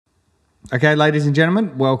Okay, ladies and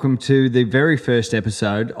gentlemen, welcome to the very first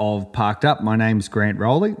episode of Parked Up. My name's Grant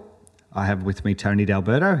Rowley. I have with me Tony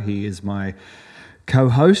D'Alberto. He is my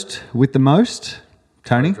co-host with the most.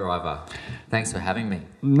 Tony? Driver. Thanks for having me.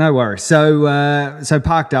 No worries. So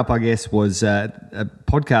Parked Up, I guess, was a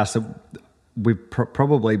podcast that we've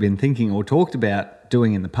probably been thinking or talked about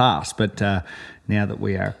doing in the past, but now that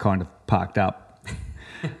we are kind of parked up,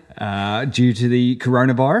 due to the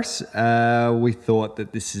coronavirus, we thought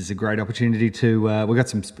that this is a great opportunity to... we got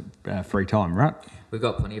some free time, right? We've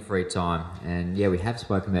got plenty of free time. And yeah, we have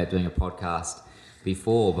spoken about doing a podcast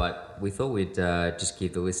before, but we thought we'd just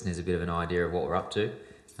give the listeners a bit of an idea of what we're up to.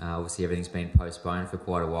 Obviously, everything's been postponed for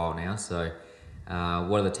quite a while now. So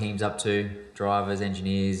what are the teams up to? Drivers,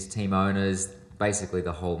 engineers, team owners, basically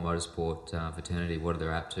the whole motorsport fraternity, what are they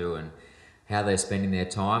up to and how they're spending their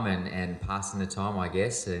time and passing the time, I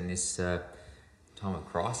guess, in this time of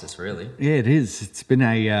crisis, really. Yeah, it is. It's been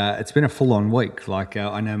a full-on week. Like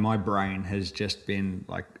I know my brain has just been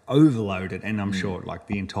like overloaded, and I'm sure like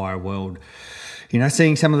the entire world. You know,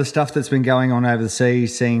 seeing some of the stuff that's been going on over the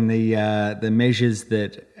seas, seeing the measures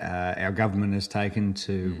that our government has taken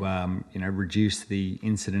to reduce the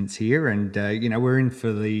incidents here, and we're in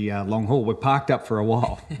for the long haul. We're parked up for a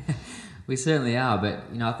while. We certainly are, but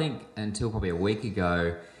I think until probably a week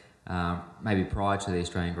ago, maybe prior to the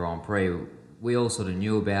Australian Grand Prix, we all sort of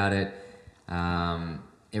knew about it.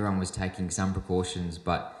 Everyone was taking some precautions,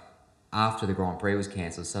 but after the Grand Prix was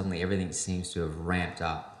cancelled, suddenly everything seems to have ramped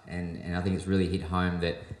up, and I think it's really hit home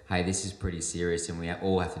that hey, this is pretty serious, and we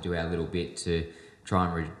all have to do our little bit to try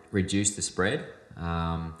and reduce the spread.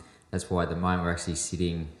 That's why at the moment we're actually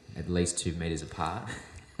sitting at least 2 meters apart.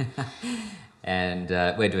 And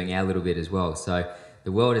we're doing our little bit as well. So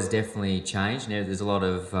the world has definitely changed. There's a lot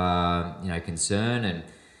of concern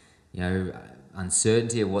and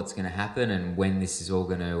uncertainty of what's going to happen and when this is all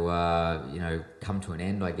going to come to an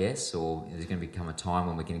end, I guess, or there's going to become a time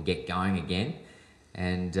when we're going to get going again.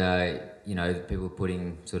 And people are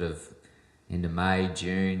putting sort of into May,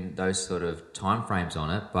 June, those sort of timeframes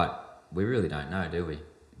on it, but we really don't know, do we?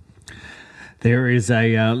 There is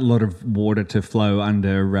a lot of water to flow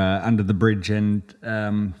under the bridge, and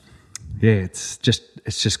it's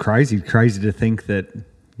just crazy to think that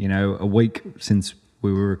a week since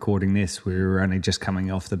we were recording this, we were only just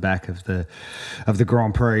coming off the back of the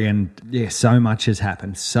Grand Prix, and so much has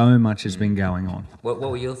happened, so much has been going on. What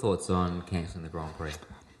were your thoughts on cancelling the Grand Prix?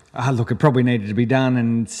 Look, it probably needed to be done,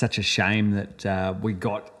 and it's such a shame that we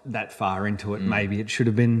got that far into it. Maybe it should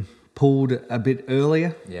have been pulled a bit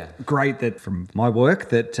earlier. Yeah. Great that from my work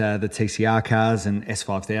that the TCR cars and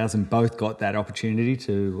S5000 both got that opportunity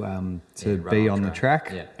to be on the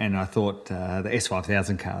track. Yeah. And I thought the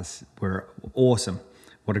S5000 cars were awesome.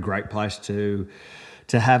 What a great place to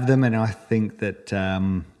have them. And I think that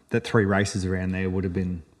that 3 races around there would have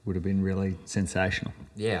been really sensational.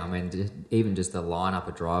 Yeah, I mean, even just the lineup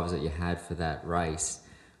of drivers that you had for that race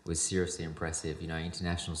was seriously impressive.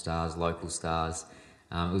 International stars, local stars.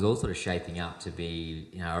 It was all sort of shaping up to be,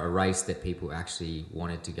 a race that people actually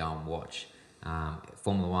wanted to go and watch.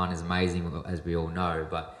 Formula One is amazing, as we all know,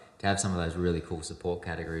 but to have some of those really cool support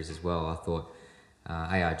categories as well, I thought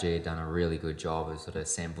ARG had done a really good job of sort of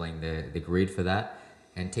assembling the grid for that.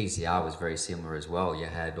 And TCR was very similar as well. You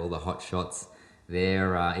had all the hot shots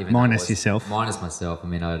there. Even minus yourself. Minus myself. I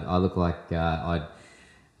mean, I look like I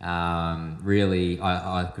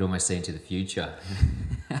could almost see into the future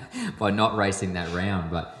by not racing that round.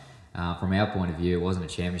 But from our point of view, it wasn't a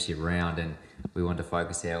championship round, and we wanted to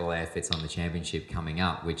focus all our efforts on the championship coming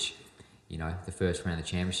up, which, the first round of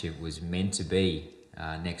the championship was meant to be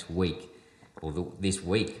next week, or this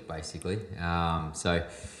week, basically. We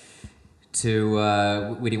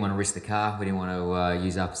didn't want to risk the car. We didn't want to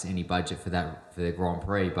use up any budget for the Grand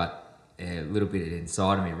Prix, but a little bit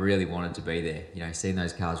inside of me really wanted to be there. Seeing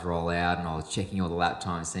those cars roll out, and I was checking all the lap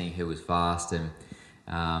times, seeing who was fast, and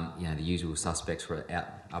the usual suspects were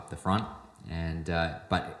up the front, and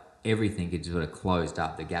but everything had sort of closed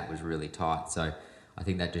up. The gap was really tight, so I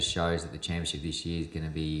think that just shows that the championship this year is going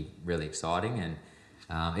to be really exciting. And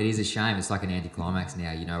it is a shame. It's like an anticlimax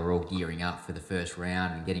now. We're all gearing up for the first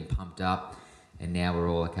round and getting pumped up, and now we're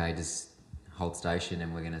all okay. Just hold station,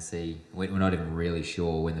 and we're going to see. We're not even really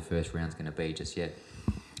sure when the first round's going to be just yet.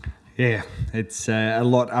 Yeah, it's a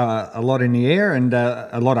lot in the air, and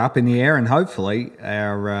a lot up in the air, and hopefully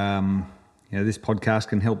our this podcast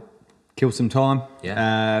can help kill some time.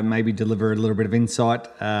 Yeah. Maybe deliver a little bit of insight.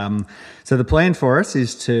 So the plan for us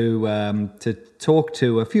is to talk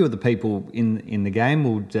to a few of the people in the game.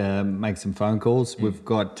 We'll make some phone calls. We've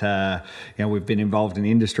got we've been involved in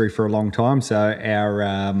the industry for a long time, so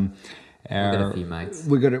We've got a few mates.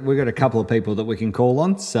 We've got a couple of people that we can call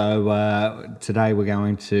on. So today we're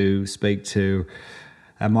going to speak to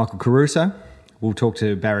Michael Caruso. We'll talk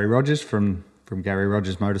to Barry Rogers from Gary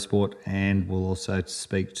Rogers Motorsport, and we'll also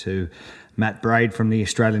speak to Matt Braid from the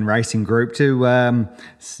Australian Racing Group to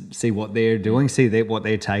see what they're doing, what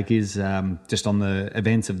their take is just on the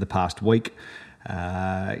events of the past week.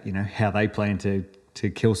 How they plan to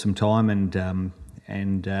kill some time and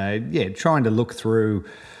trying to look through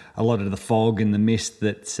a lot of the fog and the mist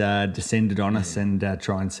that's descended on us, and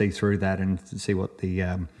try and see through that and see what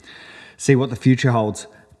the future holds.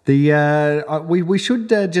 We should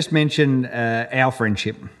just mention our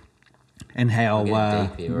friendship and how a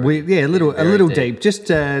little deep. Just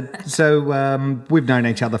so we've known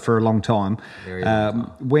each other for a long time. Very long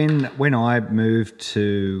time. When I moved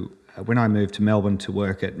to Melbourne to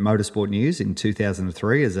work at Motorsport News in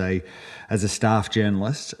 2003 as a staff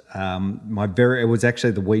journalist, it was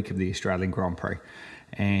actually the week of the Australian Grand Prix,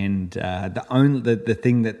 and the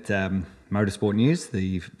thing that Motorsport News,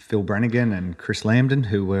 the Phil Brannigan and Chris Lambden,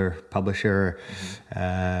 who were publisher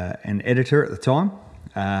and editor at the time,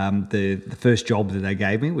 the first job that they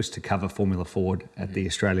gave me was to cover Formula Ford at the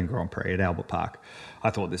Australian Grand Prix at Albert Park. I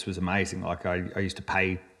thought this was amazing. Like I used to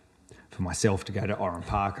pay for myself to go to Oran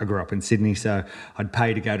Park. I grew up in Sydney, so I'd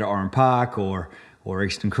pay to go to Oran Park or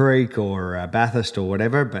Eastern Creek or Bathurst or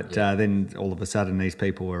whatever. But then all of a sudden, these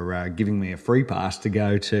people were giving me a free pass to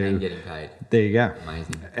go to. And getting paid. There you go.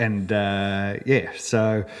 Amazing. And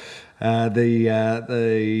so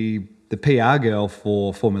the PR girl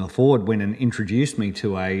for Formula Ford went and introduced me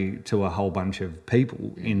to a whole bunch of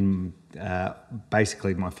people in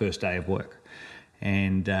basically my first day of work.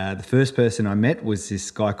 And the first person I met was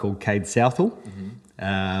this guy called Cade Southall,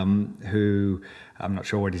 who I'm not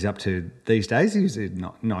sure what he's up to these days. He was a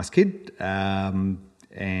nice kid,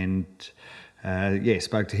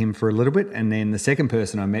 spoke to him for a little bit. And then the second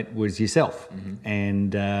person I met was yourself.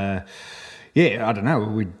 And I don't know,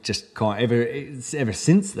 we just ever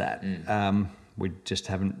since that, we just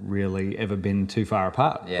haven't really ever been too far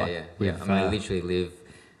apart. I literally live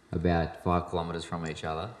about 5 kilometres from each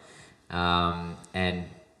other. And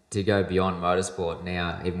to go beyond motorsport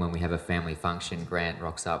now, even when we have a family function, Grant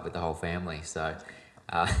rocks up with the whole family. So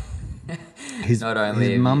his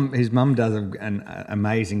mum does an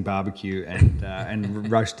amazing barbecue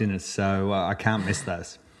and roast dinners, so I can't miss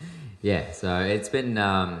those. Yeah, so it's been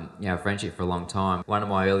friendship for a long time. One of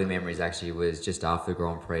my early memories actually was just after the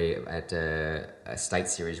Grand Prix at a state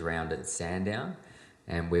series round at Sandown.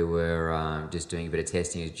 And we were just doing a bit of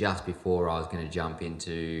testing. It was just before I was going to jump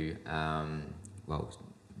into,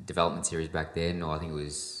 development series back then, or I think it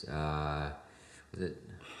was,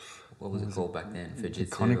 what was it called back then? Fujitsu.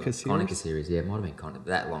 Konica series? Konica series, yeah, it might have been Konica,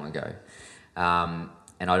 that long ago.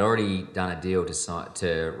 And I'd already done a deal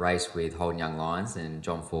to race with Holden Young Lions and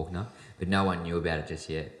John Faulkner, but no one knew about it just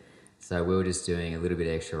yet. So we were just doing a little bit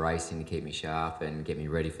of extra racing to keep me sharp and get me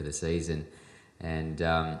ready for the season. And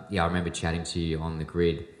I remember chatting to you on the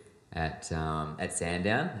grid at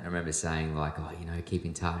Sandown. I remember saying keep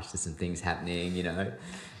in touch. There's some things happening, it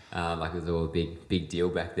was all a big deal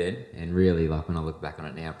back then. And really, when I look back on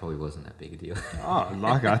it now, it probably wasn't that big a deal.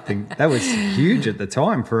 I think that was huge at the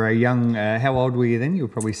time for a young. How old were you then? You were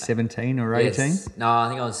probably 17 or 18. Yes. No, I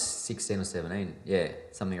think I was 16 or 17. Yeah,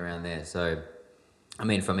 something around there. So. I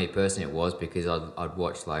mean, for me personally, it was because I'd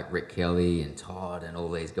watched Rick Kelly and Todd and all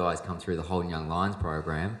these guys come through the Holden Young Lions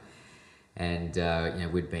program, and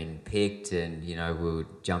we'd been picked, and we were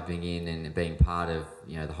jumping in and being part of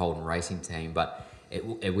the Holden racing team. But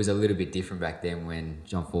it was a little bit different back then when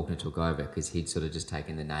John Faulkner took over, because he'd sort of just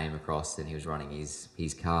taken the name across and he was running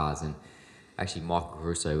his cars. And actually, Michael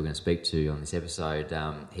Caruso, we're going to speak to on this episode,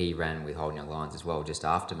 he ran with Holden Young Lions as well, just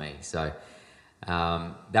after me. So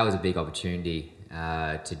that was a big opportunity.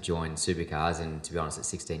 To join supercars, and to be honest, at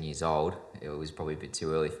 16 years old, it was probably a bit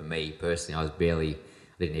too early for me personally. I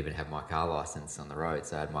didn't even have my car license on the road,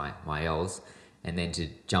 so I had my L's. And then to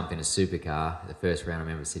jump in a supercar, the first round I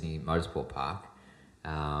remember Sydney Motorsport Park,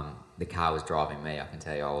 the car was driving me. I can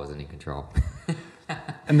tell you, I wasn't in control.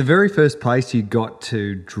 And the very first place you got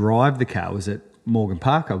to drive the car was at Morgan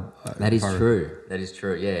Park. That is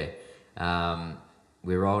true, yeah.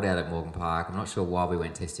 We rolled out at Morgan Park. I'm not sure why we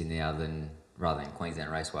went testing there rather than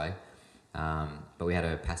Queensland Raceway. But we had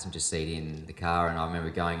a passenger seat in the car, and I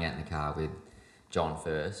remember going out in the car with John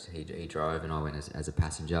first. He drove, and I went as a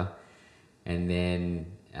passenger. And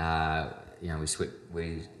then, we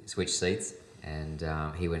switched seats, and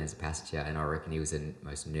he went as a passenger, and I reckon he was the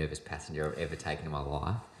most nervous passenger I've ever taken in my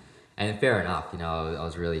life. And fair enough, I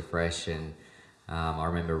was really fresh, and I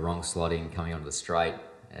remember wrong slotting coming onto the straight,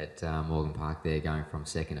 at Morgan Park there, going from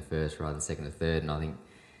second to first rather than second to third, and I think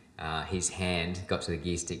his hand got to the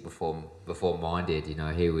gear stick before mine did. You know,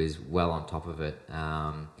 he was well on top of it,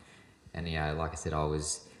 and you know, like I said,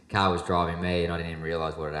 car was driving me, and I didn't even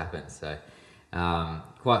realise what had happened. So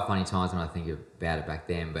quite funny times when I think about it back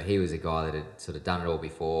then. But he was a guy that had sort of done it all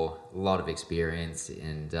before, a lot of experience,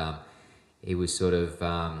 and he was he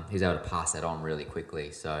was able to pass that on really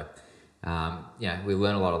quickly. So you know, we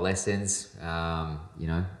learned a lot of lessons. You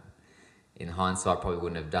know, in hindsight, probably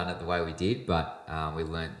wouldn't have done it the way we did, but we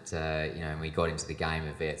learnt, you know, and we got into the game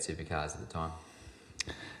of V8 supercars at the time.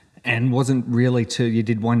 And wasn't really you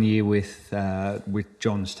did 1 year with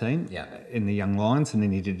John's team in the Young Lions, and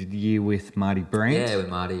then you did a year with Marty Brandt. Yeah, with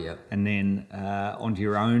Marty, yep. And then onto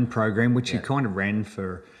your own program, which you kind of ran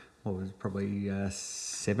for, what was it, probably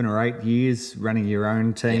 7 or 8 years, running your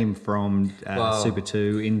own team from Super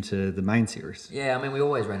 2 into the main series. Yeah, I mean, we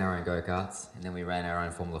always ran our own go-karts, and then we ran our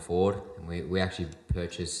own Formula Ford, and we actually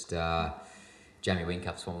purchased Jamie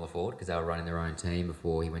Wincup's Formula Ford because they were running their own team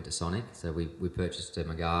before he went to Sonic. So we purchased a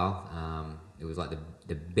Megale. It was like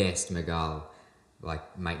the best Megale,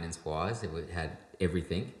 like maintenance-wise. It had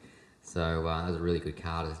everything. So it was a really good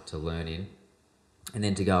car to learn in. And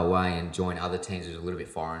then to go away and join other teams was a little bit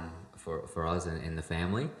foreign for us and the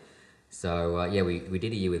family. So yeah, we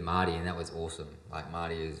did a year with Marty, and that was awesome. Like,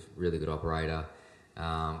 Marty is a really good operator.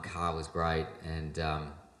 Car was great, and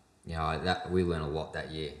you know, we learned a lot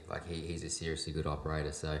that year. Like, he's a seriously good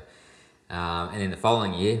operator. So and then the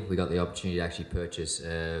following year, we got the opportunity to actually purchase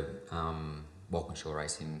a Walkinshaw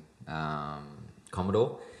Racing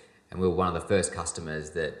Commodore, and we were one of the first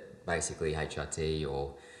customers that basically HRT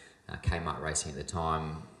or Kmart Racing at the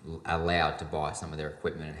time allowed to buy some of their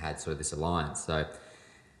equipment and had sort of this alliance. So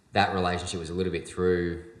that relationship was a little bit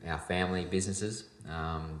through our family businesses.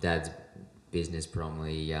 Dad's business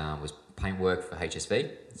predominantly was paintwork for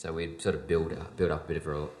HSV, so we'd sort of build up a bit of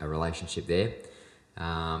a relationship there.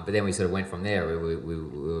 But then we sort of went from there. We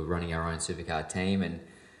were running our own supercar team,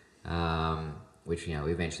 and which, you know,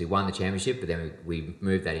 we eventually won the championship, but then we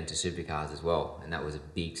moved that into supercars as well, and that was a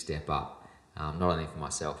big step up, not only for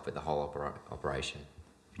myself but the whole operation.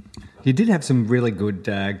 You did have some really good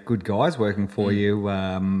guys working for you.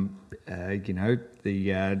 You know,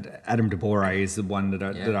 the Adam DeBore is the one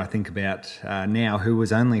that I think about now, who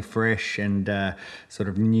was only fresh and sort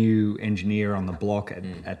of new engineer on the block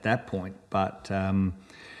at that point. But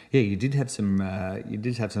yeah, you did have some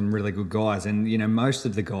really good guys, and you know, most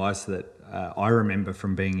of the guys that I remember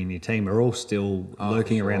from being in your team are all still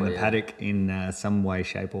lurking around the paddock in some way,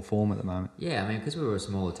 shape, or form at the moment. Yeah, I mean, because we were a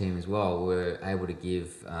smaller team as well, we were able to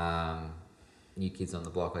give new kids on the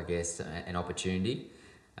block, I guess, an opportunity,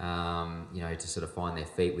 you know, to sort of find their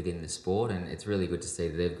feet within the sport. And it's really good to see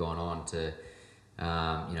that they've gone on to,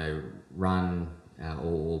 you know, run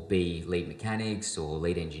or be lead mechanics or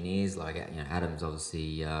lead engineers. Like, you know, Adam's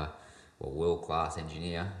obviously world-class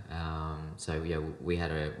engineer. So yeah, we've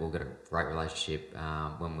got a great relationship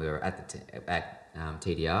when we were at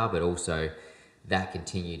TDR, but also that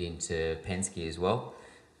continued into Penske as well.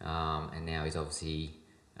 And now he's obviously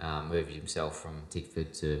moved himself from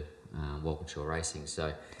Tickford to Walkinshaw Racing.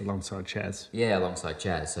 So alongside Chaz. Yeah, alongside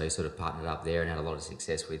Chaz. So he sort of partnered up there and had a lot of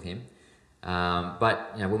success with him.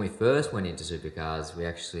 But you know, when we first went into supercars, we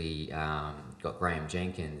actually got Graham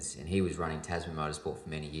Jenkins, and he was running Tasman Motorsport for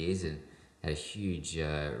many years and had a huge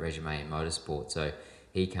resume in motorsport. So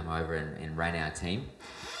he came over and ran our team,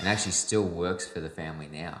 and actually still works for the family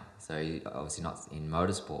now. So he obviously not in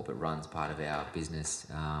motorsport, but runs part of our business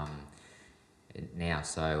now.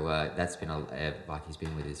 So that's been like, he's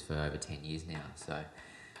been with us for over 10 years now. So,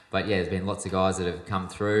 but yeah, there's been lots of guys that have come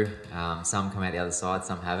through. Some come out the other side,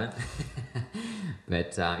 some haven't.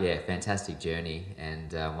 But yeah, fantastic journey,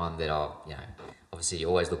 and one that I'll, you know, obviously you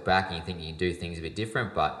always look back and you think you can do things a bit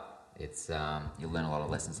different, but it's you'll learn a lot of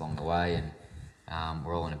lessons along the way, and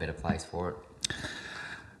we're all in a better place for it.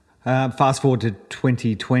 Fast forward to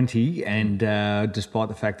 2020, and despite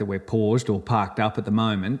the fact that we're paused or parked up at the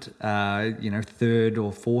moment, you know, third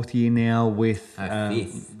or fourth year now with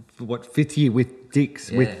fifth year with Dix,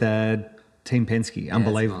 with Team Penske.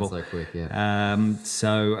 Unbelievable. So quick, yeah.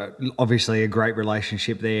 So obviously a great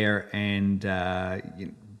relationship there, and you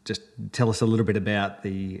know, just tell us a little bit about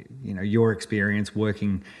your experience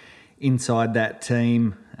working inside that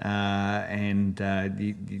team, and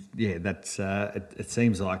that's it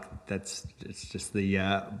seems like it's just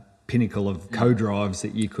the pinnacle of co-drives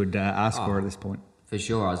that you could ask for at this point. For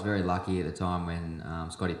sure, I was very lucky at the time when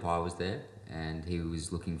Scotty Pye was there, and he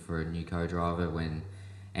was looking for a new co-driver when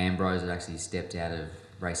Ambrose had actually stepped out of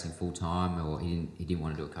racing full time, or he didn't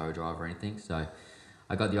want to do a co-drive or anything. So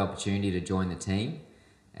I got the opportunity to join the team.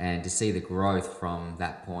 And to see the growth from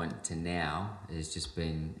that point to now has just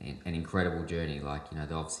been an incredible journey. Like, you know,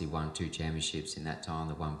 they obviously won 2 championships in that time.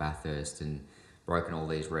 They won Bathurst and broken all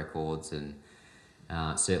these records, and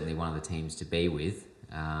certainly one of the teams to be with,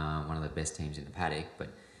 one of the best teams in the paddock. But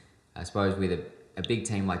I suppose with a big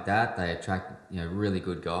team like that, they attract, you know, really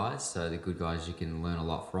good guys. So the good guys you can learn a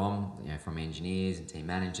lot from, you know, from engineers and team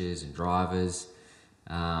managers and drivers.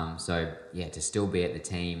 So yeah, to still be at the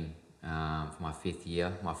team for my 4th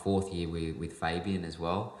year with Fabian as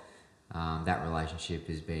well. That relationship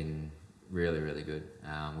has been really, really good.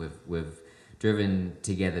 We've driven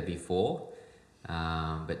together before,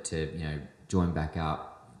 but to, you know, join back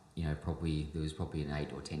up, you know, there was probably an 8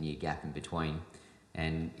 or 10 year gap in between,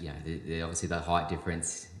 and you know, obviously the height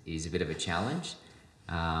difference is a bit of a challenge,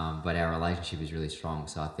 but our relationship is really strong.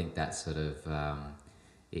 So I think that sort of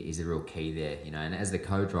is a real key there, you know. And as the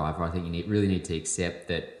co-driver, I think you really need to accept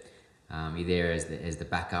that. You're there as the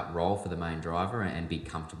backup role for the main driver, and be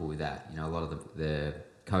comfortable with that. You know, a lot of the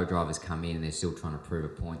co-drivers come in and they're still trying to prove a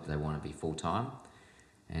point that they want to be full-time.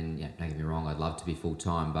 And yeah, don't get me wrong, I'd love to be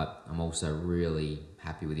full-time, but I'm also really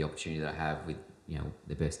happy with the opportunity that I have with, you know,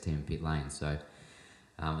 the best team in pit lane. So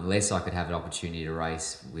unless I could have an opportunity to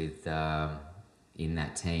race with in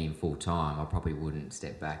that team full-time, I probably wouldn't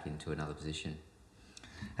step back into another position.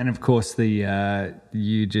 And of course,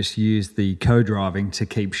 you just use the co-driving to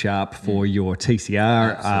keep sharp for your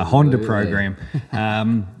TCR Honda program.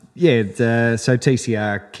 So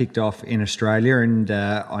TCR kicked off in Australia, and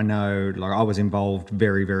I know, like, I was involved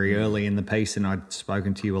very, very early in the piece, and I'd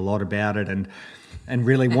spoken to you a lot about it, and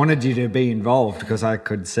really wanted you to be involved because I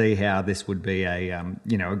could see how this would be a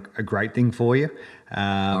great thing for you.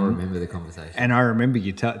 I remember the conversation. And I remember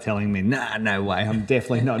you telling me, no way, I'm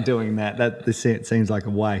definitely not doing that. This seems like a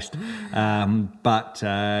waste. But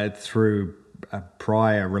through a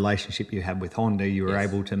prior relationship you had with Honda, you were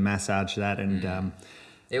able to massage that. And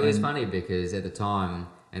it was funny because at the time,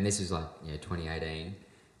 and this was like 2018,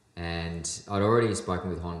 and I'd already spoken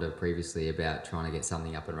with Honda previously about trying to get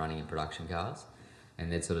something up and running in production cars. And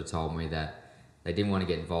they'd sort of told me that they didn't want to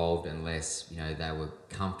get involved unless, you know, they were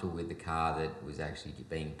comfortable with the car that was actually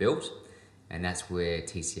being built. And that's where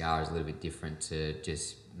TCR is a little bit different to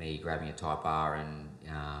just me grabbing a Type R and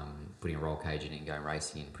putting a roll cage in it and going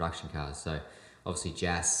racing in production cars. So obviously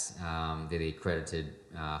JAS, they're the accredited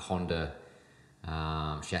Honda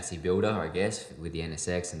chassis builder, I guess, with the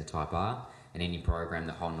NSX and the Type R and any program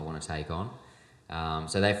that Honda want to take on.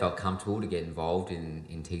 So they felt comfortable to get involved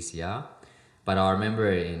in TCR. But I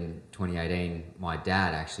remember in 2018, my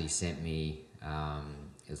dad actually sent me,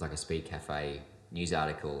 it was like a Speed Cafe news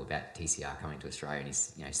article about TCR coming to Australia, and he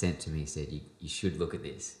sent it to me, he said, you should look at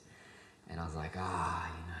this. And I was like,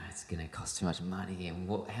 it's going to cost too much money, and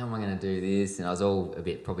how am I going to do this? And I was all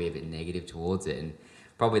probably a bit negative towards it, and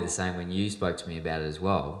probably the same when you spoke to me about it as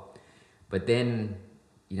well. But then,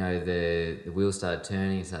 you know, the wheels started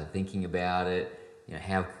turning, started thinking about it, you know,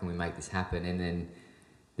 how can we make this happen? And then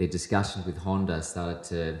the discussions with Honda started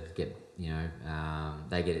to get,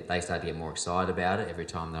 they started to get more excited about it every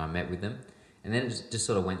time that I met with them. And then it just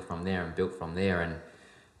sort of went from there and built from there. And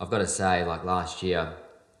I've got to say, like last year,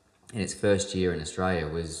 in its first year in Australia,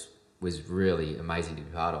 was really amazing to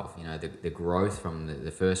be part of. You know, the growth from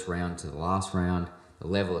the first round to the last round, the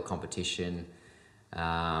level of competition,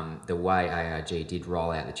 the way ARG did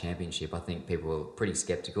roll out the championship. I think people were pretty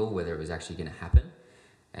sceptical whether it was actually going to happen.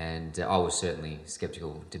 And I was certainly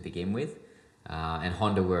sceptical to begin with, and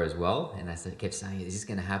Honda were as well. And they kept saying, "Is this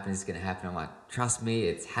going to happen? Is this going to happen?" I'm like, "Trust me,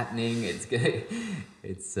 it's happening. It's going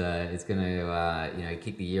to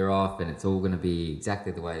kick the year off, and it's all going to be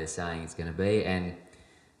exactly the way they're saying it's going to be." And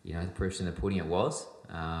you know, the proof's in the pudding. It was,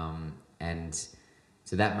 and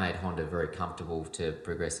so that made Honda very comfortable to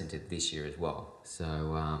progress into this year as well.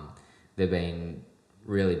 So they've been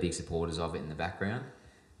really big supporters of it in the background.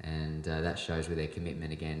 And that shows with their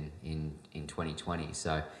commitment again in 2020.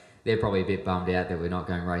 So they're probably a bit bummed out that we're not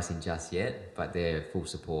going racing just yet, but they're full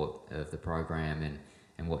support of the program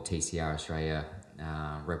and what TCR Australia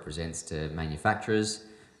represents to manufacturers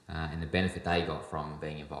and the benefit they got from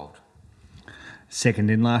being involved. Second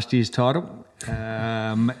in last year's title.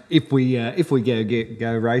 If we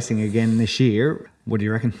go racing again this year, what do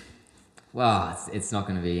you reckon? Well, it's not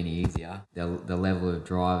going to be any easier. The level of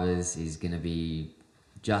drivers is going to be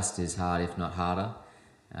just as hard, if not harder.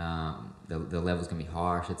 The level's going to be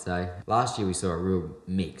higher, I should say. Last year we saw a real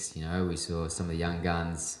mix, you know. We saw some of the young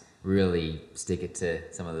guns really stick it to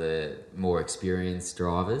some of the more experienced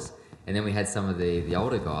drivers. And then we had some of the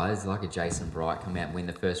older guys, like a Jason Bright, come out and win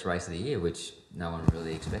the first race of the year, which no one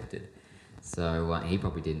really expected. So he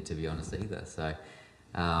probably didn't, to be honest, either. So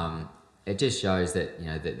it just shows that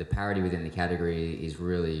the parity within the category is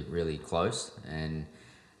really, really close, and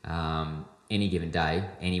any given day,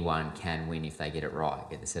 anyone can win if they get it right,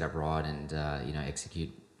 get the setup right, and execute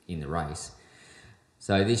in the race.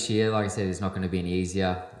 So this year, like I said, it's not going to be any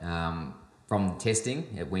easier. From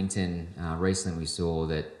testing at Winton recently, we saw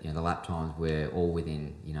that the lap times were all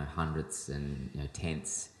within hundredths and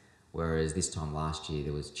tenths, whereas this time last year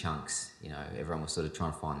there was chunks. Everyone was sort of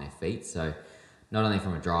trying to find their feet. So not only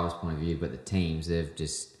from a driver's point of view, but the teams, they've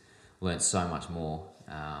just learnt so much more,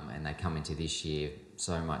 and they come into this year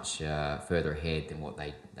so much further ahead than what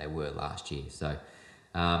they were last year. So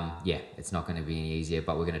it's not going to be any easier,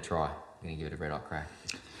 but we're going to try. We're going to give it a red hot crack.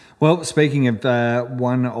 Well, speaking of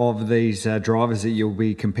one of these drivers that you'll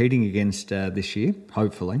be competing against this year,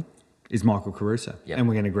 hopefully, is Michael Caruso. Yep. And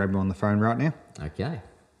we're going to grab him on the phone right now. Okay.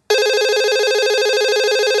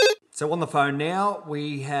 So on the phone now,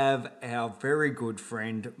 we have our very good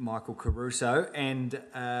friend, Michael Caruso. And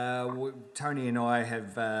Tony and I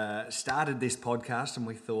have started this podcast, and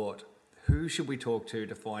we thought, who should we talk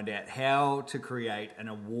to find out how to create an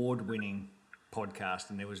award-winning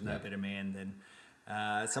podcast? And there was no better man than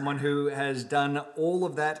someone who has done all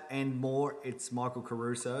of that and more. It's Michael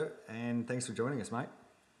Caruso, and thanks for joining us, mate.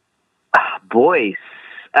 Boys,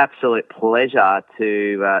 absolute pleasure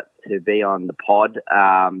to be on the pod.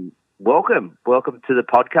 Welcome to the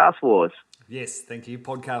Podcast Wars. Yes, thank you,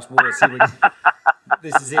 Podcast Wars.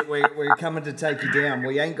 This is it. We're coming to take you down.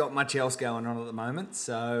 We ain't got much else going on at the moment,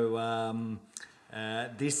 so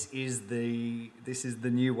this is the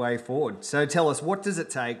new way forward. So tell us, what does it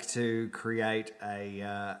take to create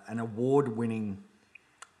an award-winning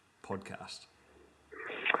podcast?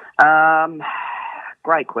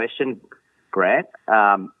 Great question, Grant.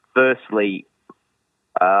 Firstly,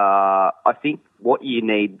 I think what you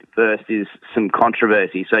need first is some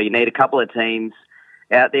controversy. So you need a couple of teams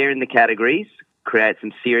out there in the categories, create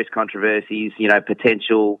some serious controversies,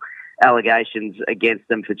 potential allegations against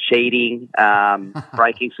them for cheating,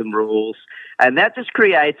 breaking some rules. And that just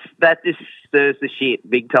stirs the shit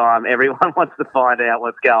big time. Everyone wants to find out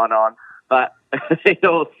what's going on. But in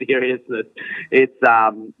all seriousness, it's,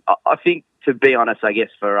 I think, to be honest, I guess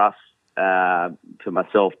for us, for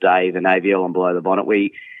myself, Dave, and AVL on Below the Bonnet,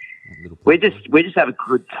 we just have a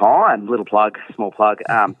good time. Little plug, small plug.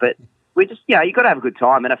 But we just, you got to have a good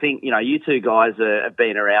time. And I think, you two guys have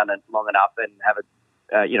been around long enough and have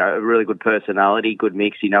a really good personality, good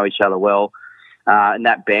mix. You know each other well, and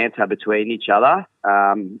that banter between each other,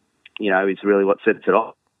 is really what sets it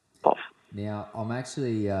off. Now, I'm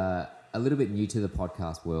actually a little bit new to the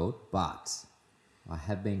podcast world, but I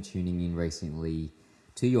have been tuning in recently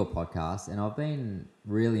to your podcast, and I've been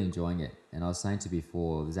really enjoying it. And I was saying to you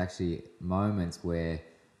before, there's actually moments where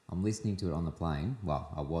I'm listening to it on the plane. Well,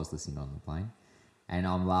 I was listening on the plane, and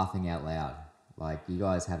I'm laughing out loud. Like, you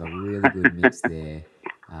guys have a really good mix there.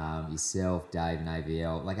 Yourself, Dave, and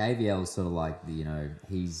AVL. Like, AVL is sort of like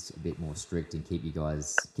he's a bit more strict and keeps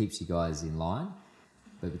you guys in line.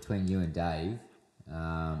 But between you and Dave,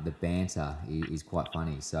 the banter is quite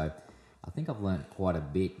funny. So I think I've learnt quite a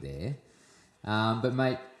bit there. But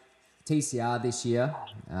mate, TCR this year,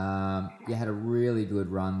 you had a really good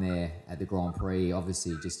run there at the Grand Prix.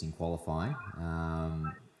 Obviously, just in qualifying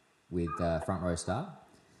with front row start.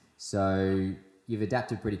 So you've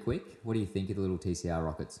adapted pretty quick. What do you think of the little TCR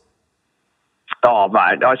Rockets? Oh,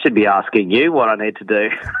 mate, I should be asking you what I need to do.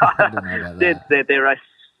 I don't know about that. They're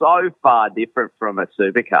so far different from a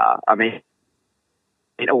supercar. I mean,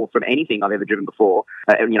 or from anything I've ever driven before.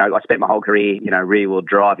 I spent my whole career, rear-wheel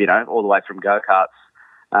drive, all the way from go-karts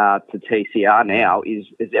to TCR now is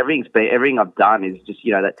everything I've done is just,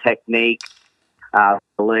 that technique,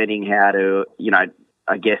 learning how to,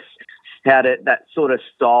 that sort of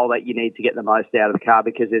style that you need to get the most out of the car,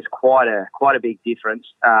 because there's quite a big difference.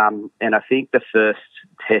 And I think the first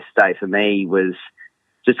test day for me was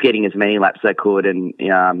just getting as many laps as I could, and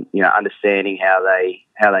understanding how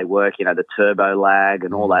they work, the turbo lag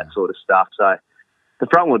and all that sort of stuff. So the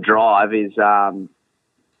front wheel drive is, I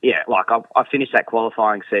finished that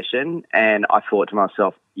qualifying session, and I thought to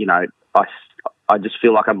myself, I just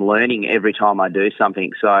feel like I'm learning every time I do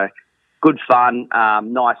something. So good fun,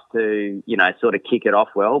 nice to sort of kick it off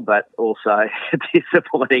well, but also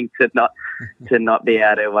disappointing to not be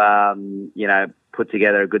able to put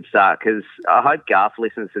together a good start, because I hope Garth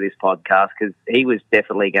listens to this podcast, because he was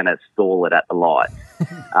definitely going to stall it at the light.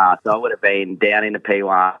 So I would have been down in the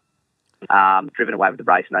P1, driven away with the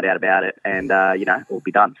race, no doubt about it, and we'll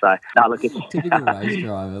be done. So no, look, it's typical race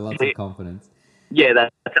driver, lots of confidence. Yeah,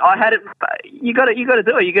 I had it. You got to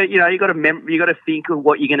do it. You got to think of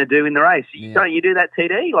what you're going to do in the race. Yeah. Don't you do that,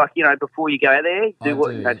 TD? Like, before you go out there, think,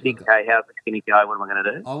 Look, okay, how's it going to go? What am I going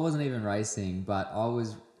to do? I wasn't even racing, but I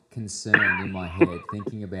was concerned in my head,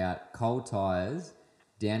 thinking about cold tyres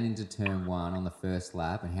down into turn 1 on the first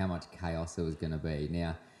lap and how much chaos there was going to be.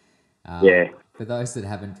 Now, for those that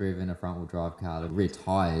haven't driven a front-wheel drive car, the rear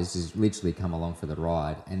tyres just literally come along for the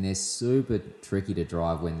ride, and they're super tricky to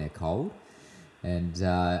drive when they're cold. And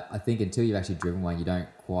I think until you've actually driven one, you don't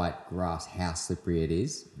quite grasp how slippery it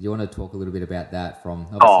is. You want to talk a little bit about that from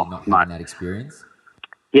obviously not having that experience?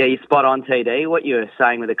 Yeah, you're spot on, TD. What you were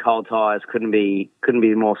saying with the cold tyres couldn't be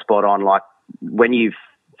more spot on. Like, when you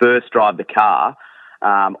first drive the car,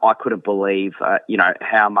 I couldn't believe,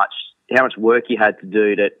 how much work you had to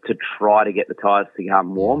do to try to get the tyres to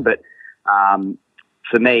become warm. But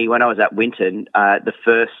for me, when I was at Winton, the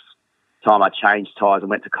first time I changed tyres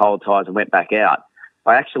and went to cold tyres and went back out,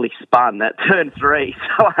 I actually spun at turn 3.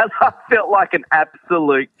 So I felt like an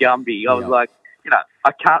absolute Gumby. I was like,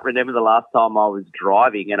 I can't remember the last time I was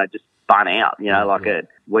driving and I just spun out, like a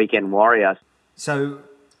weekend warrior. So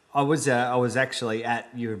I was actually at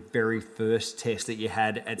your very first test that you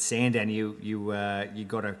had at Sandown. You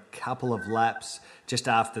got a couple of laps just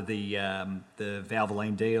after the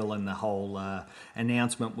Valvoline deal and the whole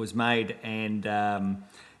announcement was made, and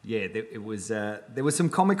there was some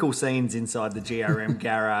comical scenes inside the GRM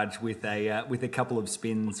garage with a couple of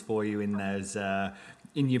spins for you in those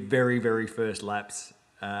in your very, very first laps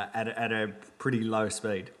at a pretty low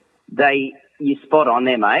speed. You spot on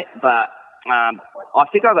there, mate, but I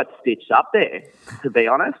think I got stitched up there, to be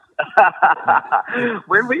honest.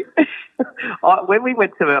 when we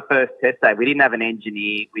went to our first test day, we didn't have an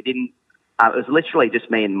engineer. We didn't. It was literally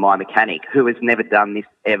just me and my mechanic, who has never done this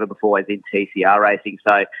ever before, as in TCR racing.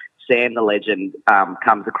 So Sam, the legend,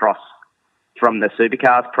 comes across from the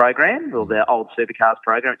Supercars program, or the old Supercars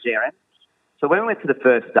program at GRM. So when we went to the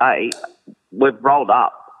first day, we've rolled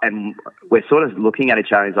up and we're sort of looking at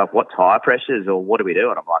each other. He's like, what tyre pressures or what do we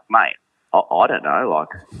do? And I'm like, mate, I don't know. Like,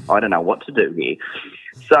 I don't know what to do here.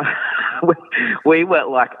 So we were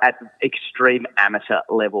like at extreme amateur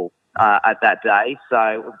level at that day.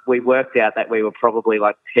 So we worked out that we were probably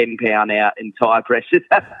like 10 pound out in tyre pressures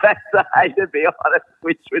at that day, to be honest,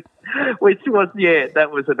 which was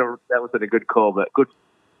that wasn't a good call, but good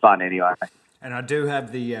fun anyway. And I do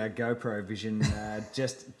have the GoPro Vision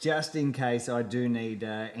just in case I do need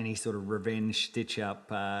any sort of revenge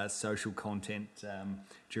stitch-up social content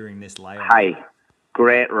during this layoff. Hey,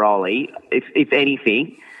 Grant Rowley, if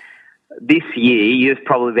anything, this year you've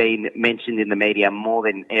probably been mentioned in the media more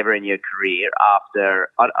than ever in your career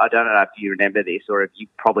after, I don't know if you remember this or if you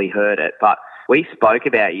probably heard it, but we spoke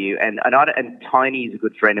about you, and Tony is a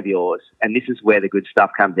good friend of yours, and this is where the good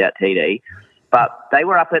stuff comes out, TD. But they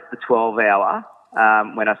were up at the 12-hour,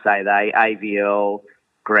 when I say they, AVL,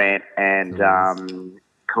 Grant, and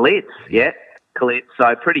Kalitz. Yeah, Kalitz.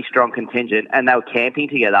 So pretty strong contingent. And they were camping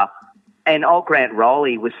together. And old Grant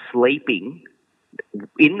Rowley was sleeping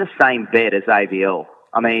in the same bed as AVL.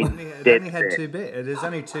 I mean, it only had 2 beds. There's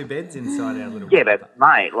only 2 beds inside our little Yeah, but,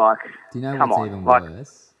 mate, like, do you know come what's on. even Like,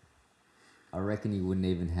 worse? I reckon he wouldn't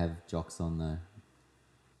even have jocks on the...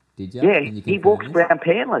 Did you? Yeah, he walks around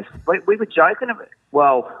pantless. We were joking about it.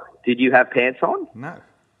 Well, did you have pants on? No,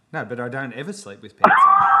 but I don't ever sleep with pants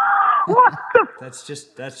on. What the? That's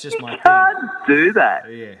just my thing. You can't do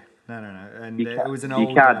that. Yeah, no. And it was an old.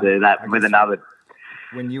 You can't do that with another.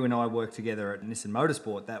 When you and I worked together at Nissan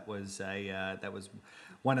Motorsport, that was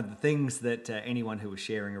one of the things that anyone who was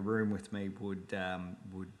sharing a room with me would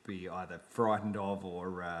be either frightened of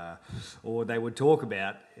or they would talk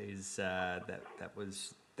about is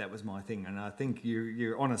that was my thing. And I think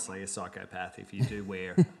you're honestly a psychopath if you do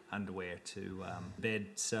wear underwear to bed.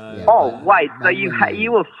 So so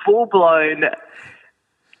you were full blown.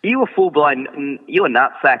 You were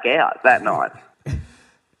nutsack out that night.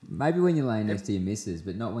 Maybe when you're laying next to your missus,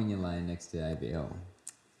 but not when you're laying next to ABL.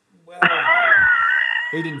 Well,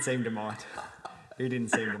 he didn't seem to mind.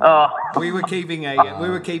 We were keeping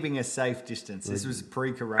a safe distance. This was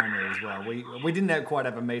pre-corona as well. We didn't quite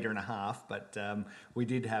have 1.5 meters, but we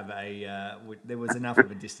did have there was enough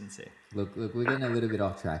of a distance there. Look, we're getting a little bit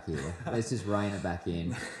off track here. Let's just rein it back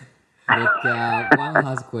in. Look, one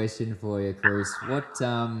last question for you, Cruz. What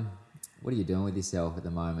are you doing with yourself at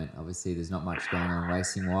the moment? Obviously, there's not much going on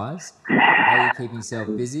racing-wise. How are you keeping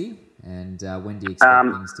yourself busy? And when do you expect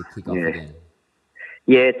things to kick off again?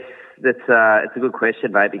 Yeah, it's a good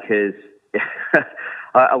question, mate, because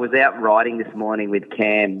I was out riding this morning with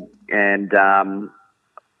Cam and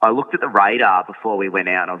I looked at the radar before we went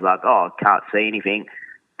out and I was like, I can't see anything.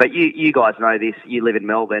 But you guys know this. You live in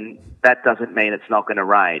Melbourne. That doesn't mean it's not going to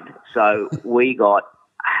rain. So we got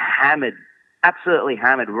hammered, absolutely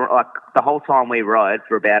hammered. Like the whole time we rode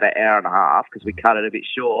for about an hour and a half because we cut it a bit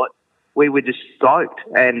short. We were just stoked,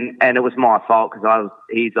 and it was my fault because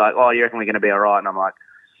he's like, oh, you reckon we're going to be all right? And I'm like,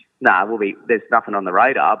 nah, there's nothing on the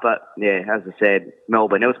radar. But yeah, as I said,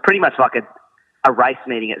 Melbourne, it was pretty much like a race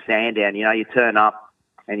meeting at Sandown. You know, you turn up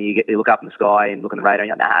and you look up in the sky and look on the radar and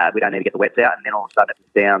you're like, nah, we don't need to get the wets out. And then all of a sudden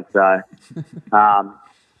it's down. So,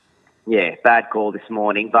 yeah, bad call this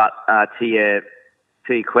morning. But to your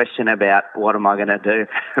question about what am I going to do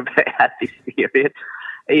about this period,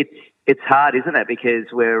 it's hard, isn't it? Because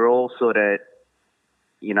we're all sort of,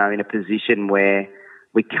 you know, in a position where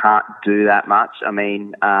we can't do that much. I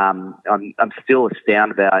mean, I'm still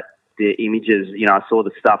astounded about the images. You know, I saw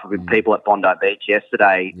the stuff with people at Bondi Beach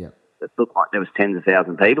yesterday. Yep. It looked like there was tens of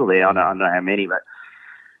thousands of people there. I don't know how many, but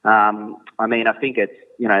I mean, I think it's,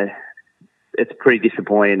 you know, it's pretty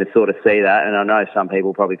disappointing to sort of see that. And I know some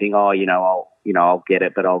people probably think, oh, I'll get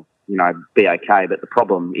it, but I'll, be okay. But the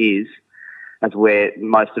problem is, as where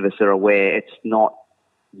most of us are aware, it's not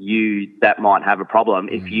you that might have a problem.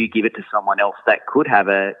 If you give it to someone else that could have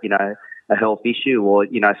a health issue or,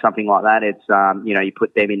 something like that, it's, you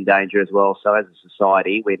put them in danger as well. So as a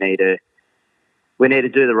society, we need to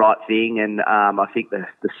do the right thing. And I think the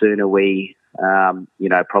sooner we,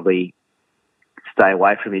 probably stay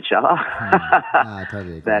away from each other, I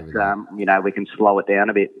totally agree that, with that. We can slow it down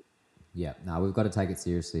a bit. Yeah, no, we've got to take it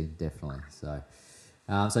seriously, definitely. So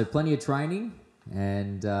plenty of training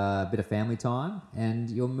and a bit of family time, and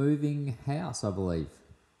you're moving house, I believe.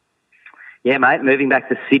 Yeah, mate, moving back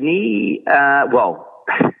to Sydney. Pending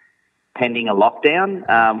a lockdown,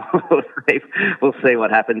 we'll see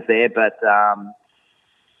what happens there. But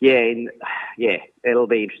it'll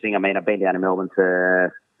be interesting. I mean, I've been down in Melbourne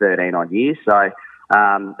for 13 odd years, so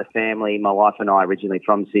the family, my wife and I, originally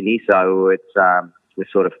from Sydney, so it's we're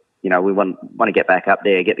sort of, we want to get back up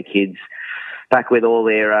there, get the kids back with all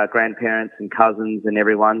their grandparents and cousins and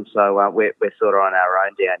everyone. So we're sort of on our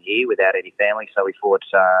own down here without any family. So we thought,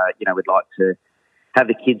 we'd like to have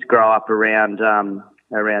the kids grow up around the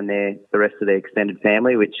rest of their extended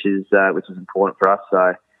family, which is important for us.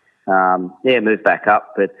 So move back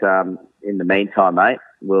up. But in the meantime, mate,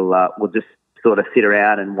 we'll just sort of sit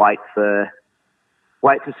around and wait for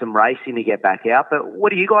some racing to get back out. But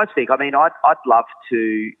what do you guys think? I mean, I'd love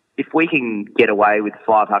to. If we can get away with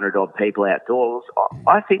 500 odd people outdoors,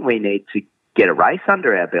 I think we need to get a race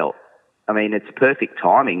under our belt. I mean, it's perfect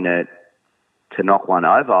timing to knock one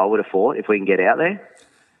over, I would have thought, if we can get out there.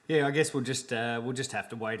 Yeah, I guess we'll just have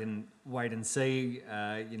to wait and see.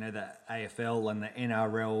 The AFL and the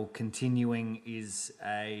NRL continuing is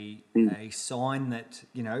a sign that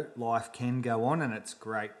life can go on, and it's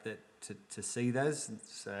great that to see those.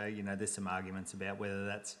 So there's some arguments about whether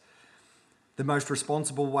that's the most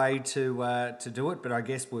responsible way to do it, but I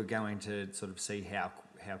guess we're going to sort of see how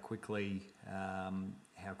quickly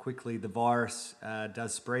the virus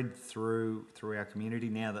does spread through our community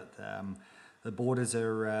now that the borders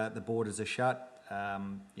are shut.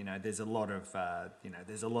 There's a lot of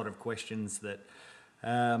questions that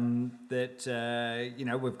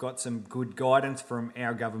we've got some good guidance from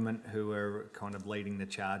our government who are kind of leading the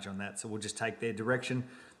charge on that. So we'll just take their direction.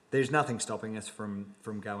 There's nothing stopping us from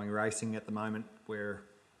going racing at the moment. We're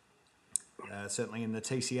certainly in the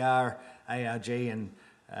TCR, ARG and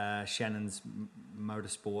Shannon's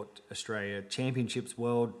Motorsport Australia Championships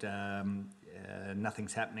World.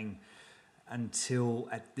 Nothing's happening until,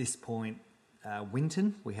 at this point,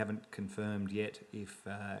 Winton. We haven't confirmed yet if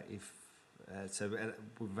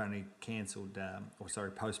we've only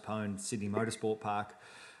postponed Sydney Motorsport Park.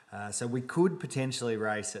 So we could potentially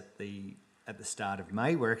race at the start of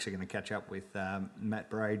May. We're actually going to catch up with Matt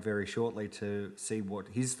Braid very shortly to see what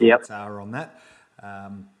his thoughts are on that.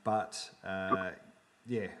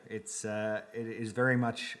 It is very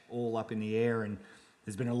much all up in the air, and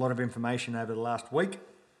there's been a lot of information over the last week,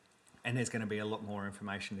 and there's going to be a lot more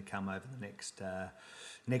information to come over the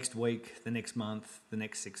next week, the next month, the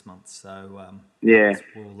next 6 months. So we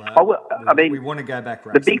want to go back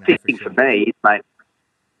racing. The big thing for me, mate.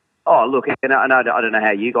 Oh, look, and I don't know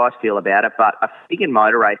how you guys feel about it, but I think in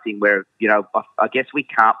motor racing where, I guess we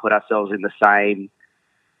can't put ourselves in the same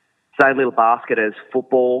little basket as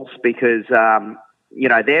footballs because,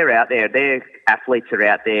 they're out there, their athletes are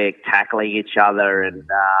out there tackling each other and,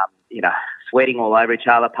 sweating all over each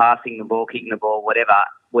other, passing the ball, kicking the ball, whatever.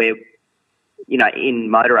 Where,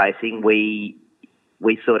 in motor racing, we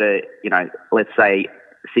sort of, let's say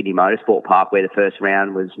Sydney Motorsport Park where the first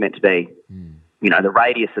round was meant to be. The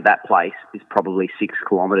radius of that place is probably 6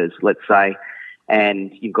 kilometres, let's say.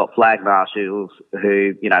 and you've got flag marshals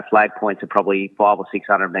who, flag points are probably 500 or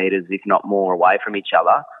 600 metres, if not more, away from each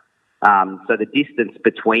other. So the distance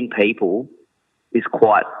between people is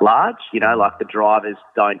quite large. Like the drivers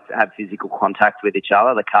don't have physical contact with each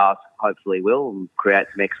other. The cars hopefully will and create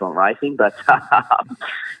some excellent racing. But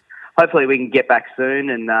hopefully we can get back soon.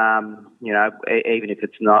 And, even if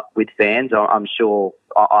it's not with fans, I'm sure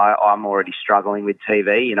I'm already struggling with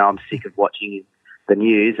TV. I'm sick of watching the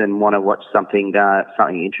news and want to watch something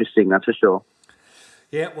interesting, that's for sure.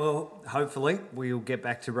 Yeah, well, hopefully we'll get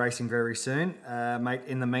back to racing very soon. Mate,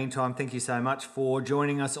 in the meantime, thank you so much for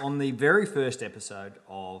joining us on the very first episode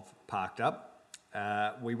of Parked Up.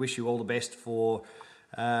 We wish you all the best for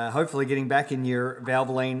hopefully getting back in your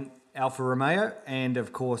Valvoline Alfa Romeo, and,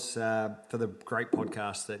 of course, for the great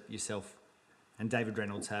podcast that yourself and David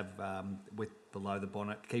Reynolds have with Below the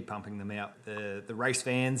Bonnet. Keep pumping them out. The race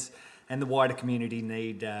fans and the wider community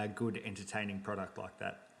need good, entertaining product like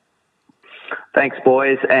that. Thanks,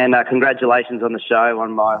 boys, and congratulations on the show.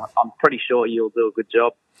 I'm pretty sure you'll do a good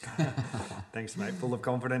job. Thanks, mate. Full of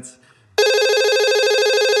confidence.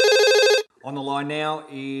 On the line now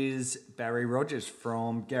is Barry Rogers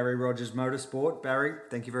from Gary Rogers Motorsport. Barry,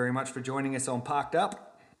 thank you very much for joining us on Parked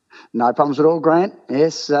Up. No problems at all, Grant.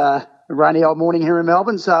 Yes, a rainy old morning here in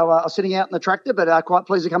Melbourne, so I was sitting out in the tractor, but quite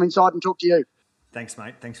pleased to come inside and talk to you. Thanks,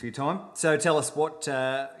 mate. Thanks for your time. So tell us what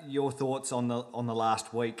your thoughts on the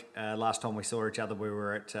last week. Last time we saw each other, we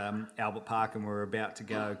were at Albert Park and we were about to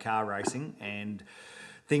go car racing, and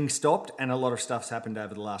things stopped, and a lot of stuff's happened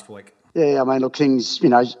over the last week. Yeah, I mean, look, things,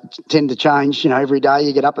 tend to change. Every day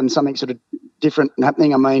you get up and something sort of different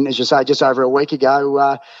happening. I mean, as you say, just over a week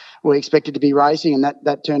ago, we expected to be racing, and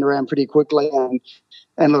that turned around pretty quickly.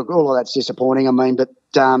 And look, all of that's disappointing. I mean, but,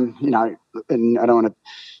 and I don't want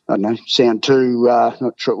to sound too,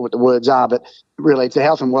 not sure what the words are, but really it's the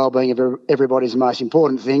health and well-being of everybody's the most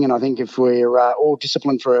important thing. And I think if we're all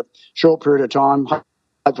disciplined for a short period of time,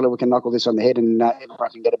 hopefully we can knock all this on the head and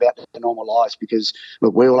everyone can get about their normal lives, because,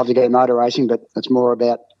 look, we all love to go motor racing, but it's more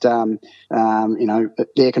about, the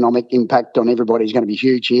economic impact on everybody is going to be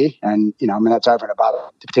huge here. And, that's over and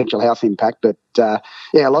above the potential health impact. But,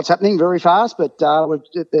 lots happening very fast, but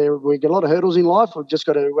we've got a lot of hurdles in life. We've just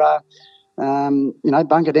got to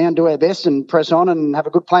bunker down, do our best and press on and have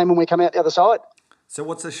a good plan when we come out the other side. So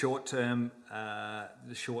what's the short-term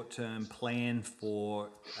plan for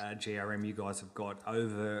GRM? You guys have got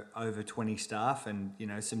over 20 staff and,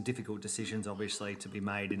 some difficult decisions obviously to be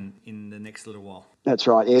made in the next little while. That's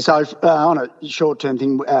right, yeah. So on a short-term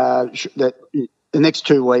thing, that the next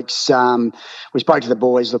 2 weeks, we spoke to the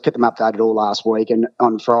boys, kept them updated all last week, and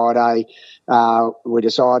on Friday we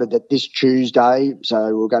decided that this Tuesday,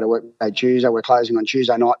 so we'll go to work Tuesday, we're closing on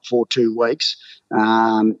Tuesday night for 2 weeks.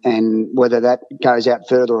 And whether that goes out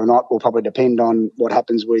further or not will probably depend on what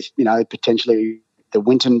happens with, potentially the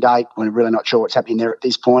Winton date. We're really not sure what's happening there at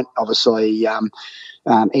this point. Obviously,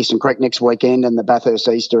 Eastern Creek next weekend and the Bathurst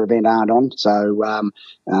Easter event aren't on. So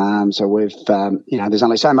we've, there's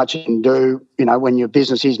only so much you can do, when your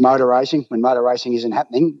business is motor racing. When motor racing isn't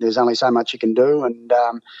happening, there's only so much you can do. And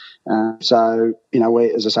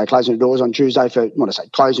we're, as I say, closing the doors on Tuesday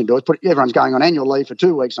closing doors, everyone's going on annual leave for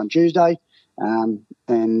 2 weeks on Tuesday. And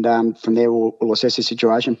from there we'll assess the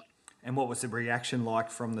situation. And what was the reaction like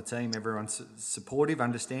from the team? Everyone's supportive,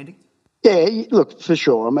 understanding? Yeah, look, for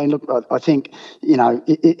sure. I mean, look, I think,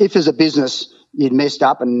 if as a business you'd messed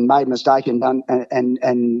up and made a mistake and done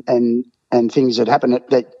and things that happened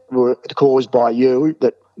that were caused by you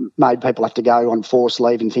that made people have to go on forced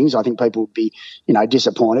leave and things, I think people would be,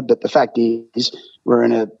 disappointed. But the fact is, we're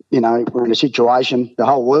in a situation. The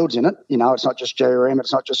whole world's in it. It's not just GRM.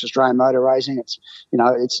 It's not just Australian motor racing. It's,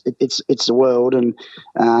 it's the world, and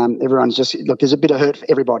everyone's just look. There's a bit of hurt for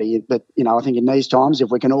everybody. But I think in these times, if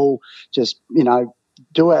we can all just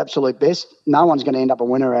do our absolute best, no one's going to end up a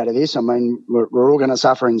winner out of this. I mean, we're all going to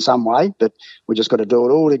suffer in some way, but we just got to do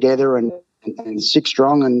it all together and stick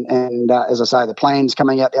strong. And as I say, the plans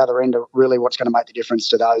coming out the other end are really what's going to make the difference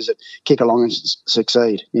to those that kick along and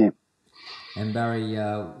succeed. Yeah. And Barry,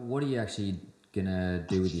 what are you actually going to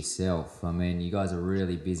do with yourself? I mean, you guys are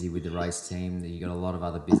really busy with the race team. You got a lot of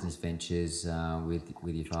other business ventures with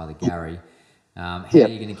your father, Gary. How are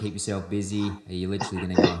you going to keep yourself busy? Are you literally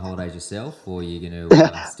going to go on holidays yourself, or are you going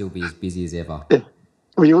to still be as busy as ever?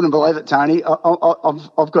 Well, you wouldn't believe it, Tony.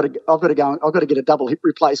 I've got to go. I've got to get a double hip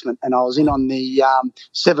replacement, and I was in on the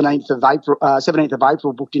 17th of April. 17th of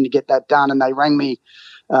April, booked in to get that done, and they rang me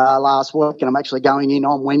last week, and I'm actually going in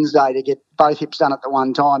on Wednesday to get both hips done at the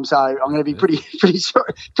one time. So I'm going to be pretty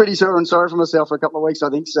sore and sorry for myself for a couple of weeks, I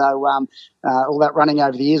think. So all that running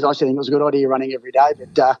over the years, I actually think it was a good idea running every day,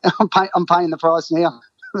 but I'm paying the price now.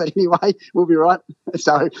 But anyway, we'll be right.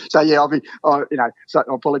 So yeah, I'll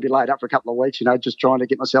probably be laid up for a couple of weeks, just trying to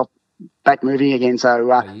get myself back moving again. So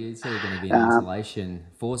you're sort of going to be in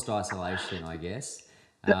forced isolation, I guess.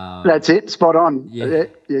 That's it. Spot on. Yeah.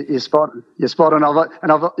 You're spot on.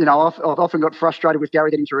 I've often got frustrated with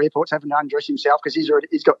Gary getting through airports, having to undress himself because he's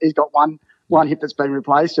got one hip that's been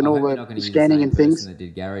replaced and all the scanning and things. That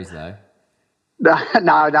did Gary's though. No,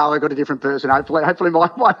 I've got a different person. Hopefully my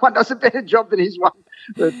one does a better job than his one.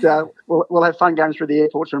 But we'll have fun going through the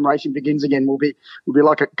airports when racing begins again. We'll be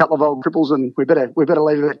like a couple of old cripples, and we better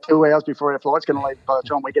leave about 2 hours before our flight's going to leave by the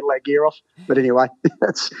time we get all our gear off. But anyway,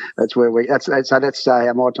 that's how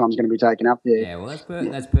my time's going to be taken up. Yeah. Yeah. Well, that's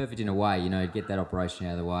perfect in a way. Get that operation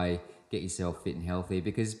out of the way, get yourself fit and healthy,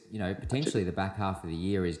 because potentially the back half of the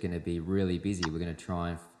year is going to be really busy. We're going to try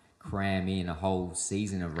and cram in a whole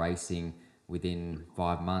season of racing within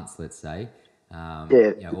 5 months, let's say.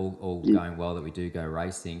 All going well that we do go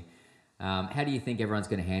racing. How do you think everyone's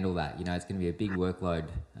going to handle that? It's going to be a big workload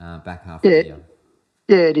back half of the year.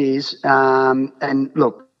 Yeah, it is. And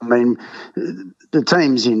look, I mean, the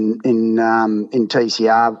teams in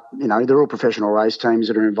TCR, they're all professional race teams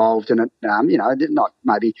that are involved in it.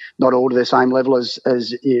 Not all to the same level as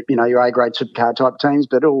your A grade supercar type teams,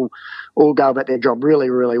 but all go about their job really,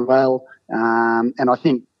 really well. And I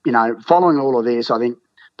think following all of this, I think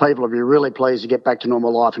people will be really pleased to get back to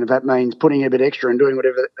normal life. And if that means putting a bit extra and doing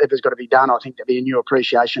whatever's got to be done, I think there'll be a new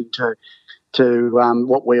appreciation to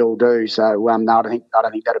what we all do. So no, I don't think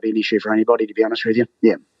that'll be an issue for anybody, to be honest with you.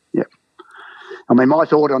 Yeah. I mean, my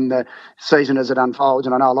thought on the season as it unfolds,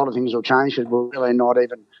 and I know a lot of things will change, because we're really not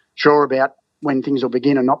even sure about when things will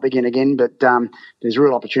begin and not begin again. But there's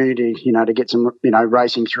real opportunity, to get some,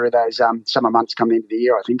 racing through those summer months coming into the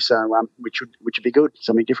year, I think. So which would be good,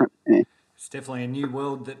 something different. Yeah. It's definitely a new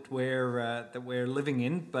world that we're living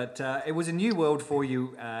in, but it was a new world for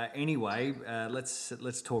you anyway.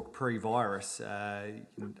 Let's talk pre-virus. A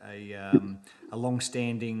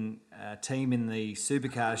long-standing team in the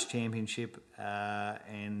Supercars Championship,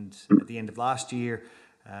 and at the end of last year,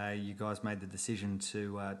 you guys made the decision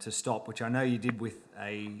to stop, which I know you did with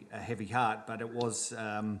a heavy heart, but it was.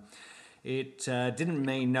 It didn't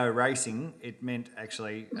mean no racing. It meant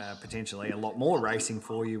actually potentially a lot more racing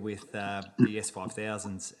for you with the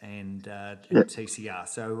S5000s and TCR.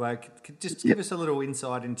 So just give us a little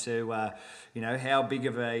insight into how big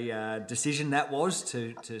of a decision that was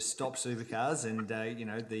to stop supercars, and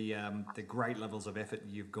the great levels of effort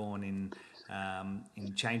you've gone in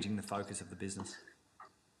changing the focus of the business.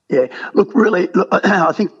 Yeah, really,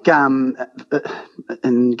 I think, and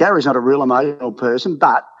Gary's not a real emotional person,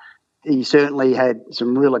 but he certainly had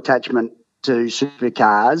some real attachment to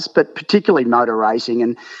supercars, but particularly motor racing.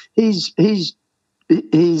 And he's I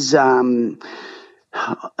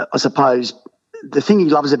suppose the thing he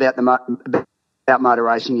loves about motor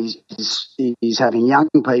racing is having young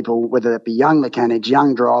people, whether it be young mechanics,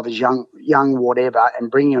 young drivers, young whatever, and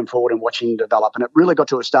bringing them forward and watching them develop. And it really got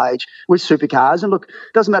to a stage with supercars. And look,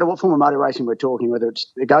 it doesn't matter what form of motor racing we're talking, whether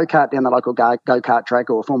it's a go-kart down the local go-kart track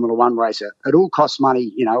or a Formula One racer. It all costs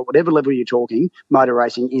money, whatever level you're talking, motor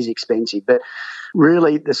racing is expensive. But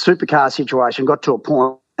really, the supercar situation got to a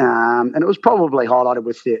point, and it was probably highlighted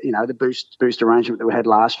with the boost arrangement that we had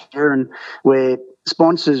last year, and where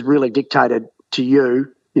sponsors really dictated to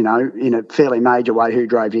you, in a fairly major way, who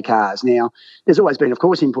drove your cars. Now, there's always been, of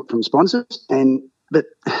course, input from sponsors, but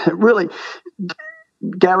really,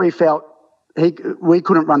 Gary felt we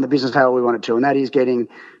couldn't run the business how we wanted to, and that is getting,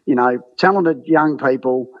 talented young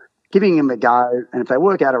people, giving them a go, and if they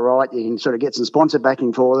work out all right, you can sort of get some sponsor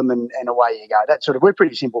backing for them, and away you go. That's we're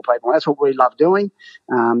pretty simple people, and that's what we love doing,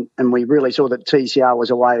 and we really saw that TCR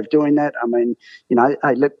was a way of doing that. I mean,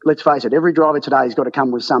 hey, let's face it, every driver today has got to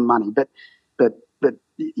come with some money, but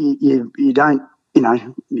you don't,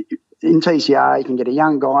 in TCR, you can get a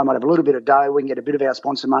young guy, might have a little bit of dough, we can get a bit of our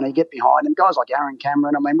sponsor money, get behind them. Guys like Aaron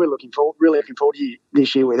Cameron, I mean, we're really looking forward to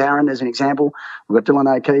this year with Aaron as an example. We've got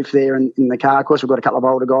Dylan O'Keefe there in the car. Of course, we've got a couple of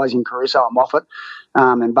older guys in Caruso and Moffat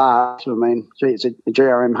and Bars. I mean, it's a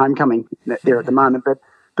GRM homecoming there at the moment.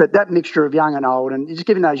 But that mixture of young and old, and just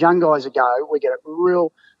giving those young guys a go, we get a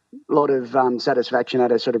real satisfaction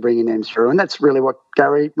out of sort of bringing them through, and that's really what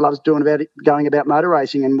Gary loves doing about it, going about motor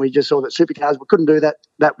racing. And we just saw that supercars, we couldn't do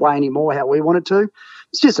that way anymore how we wanted to.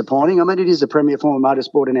 It's disappointing. I mean, it is the premier form of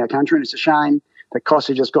motorsport in our country, and it's a shame that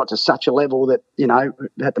Costa just got to such a level that,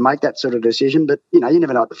 had to make that sort of decision. But, you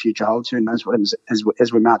never know what the future holds. Who knows what happens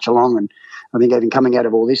as we march along. And I think even coming out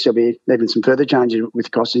of all this, there'll be even some further changes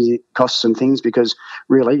with costs and things, because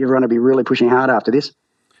really you're going to be really pushing hard after this.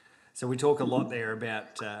 So we talk a lot there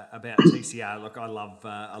about TCR. Look, I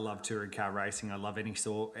love touring car racing. I love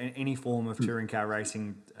any form of touring car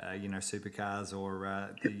racing. Supercars or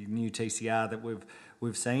the new TCR that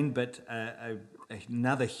we've seen. But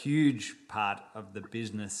another huge part of the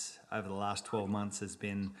business over the last 12 months has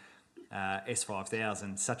been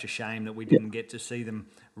S5000. Such a shame that we didn't get to see them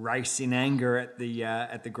race in anger at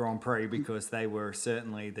the Grand Prix, because they were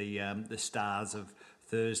certainly the stars of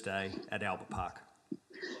Thursday at Albert Park.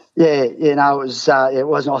 It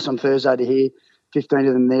was nice on Thursday to hear 15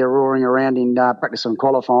 of them there roaring around in practice and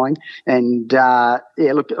qualifying. And,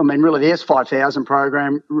 look, I mean, really the S5000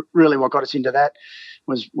 program, really what got us into that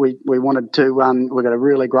was we wanted to, we got a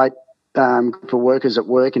really great group of workers at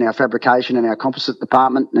work in our fabrication and our composite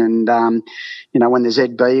department. And, when the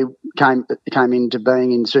ZB came into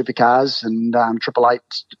being in supercars and 888,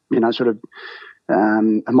 sort of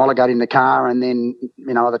homologating the car, and then,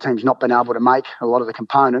 other teams not being able to make a lot of the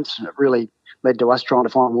components, it really led to us trying to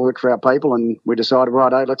find work for our people. And we decided,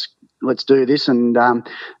 right, let's do this. And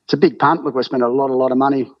it's a big punt. Look, we spent a lot of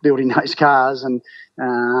money building those cars, and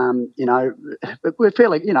we're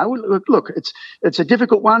fairly, look, it's a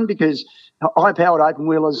difficult one, because high-powered open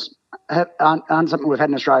wheelers aren't something we've had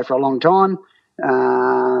in Australia for a long time.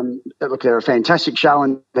 Look, they're a fantastic show,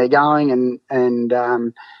 and they're going, and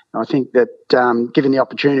I think that given the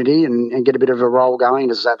opportunity and get a bit of a roll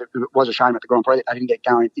going, as it was a shame at the Grand Prix I didn't get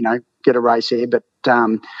going, get a race here. But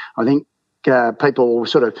I think people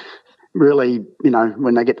sort of really,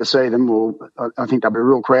 when they get to see them, I think they'll be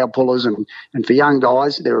real crowd pullers. And for young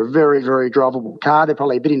guys, they're a very, very drivable car. They're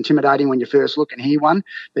probably a bit intimidating when you first look and hear one,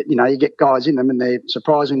 but, you get guys in them, and they're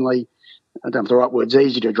surprisingly, I don't know if the right word's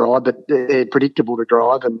easy to drive, but they're predictable to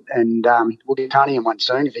drive. And we'll get Tony in one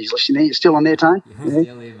soon if he's listening. You're still on there, Tony?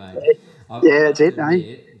 Still here, mate. That's it,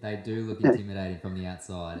 mate. They do look intimidating from the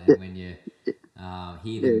outside, and when you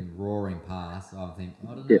hear them roaring past, I think,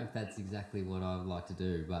 I don't know if that's exactly what I would like to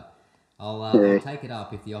do, but I'll take it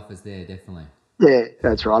up if the offer's there, definitely. Yeah,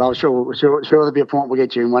 that's right. I'm sure there'll be a point we'll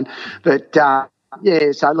get you in one. But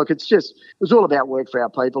so look, it was all about work for our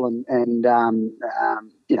people, and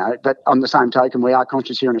but on the same token, we are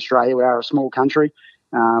conscious here in Australia. We are a small country.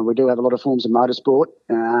 We do have a lot of forms of motorsport,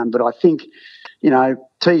 but I think,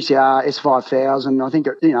 TCR, S5000, I think,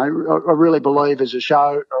 I really believe as a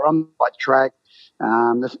show or on the track,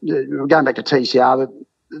 going back to TCR,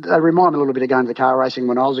 they remind me a little bit of going to the car racing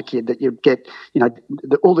when I was a kid, that you get,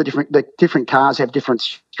 all the different cars have different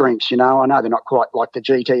strengths, I know they're not quite like the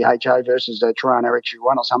GT HO versus the Toronto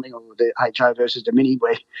RX1 or something, or the HO versus the Mini,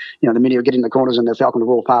 where, the Mini will get in the corners and the Falcon will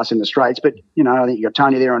roll past in the straights. But, I think you got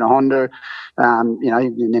Tony there in a Honda, and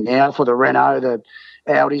then now for the Renault, the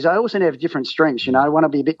Audis, they also have different strengths, one will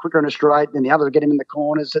be a bit quicker in a straight, then the other will get him in the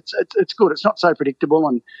corners. It's good. It's not so predictable.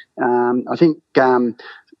 And I think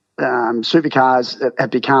supercars have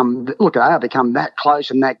become that close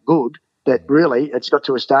and that good that really it's got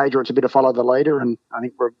to a stage where it's a bit of follow the leader, and I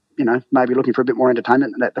think we're maybe looking for a bit more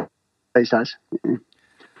entertainment than that these days. Yeah.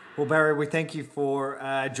 Well, Barry, we thank you for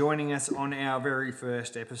joining us on our very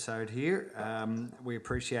first episode here. We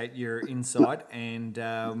appreciate your insight, and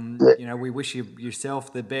we wish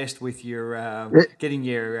yourself the best with your getting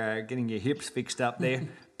your hips fixed up there.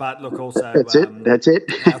 But look, also that's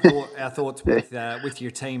it. Our thoughts with your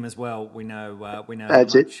team as well. We know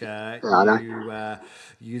that's how much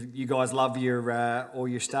you guys love all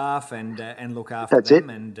your staff and look after them.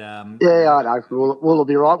 And I know we'll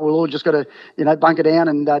be right. We'll all just got to bunker down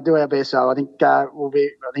and do our best. So I think we'll be.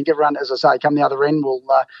 I think everyone, as I say, come the other end, we'll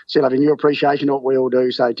still have a new appreciation of what we all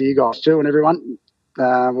do. So to you guys too, and everyone,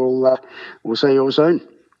 we'll see you all soon.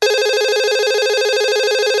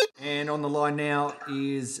 And on the line now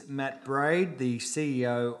is Matt Braid, the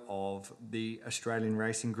CEO of the Australian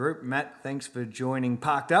Racing Group. Matt, thanks for joining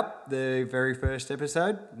Parked Up, the very first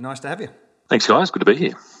episode. Nice to have you. Thanks, guys. Good to be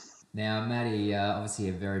here. Now, Matty, obviously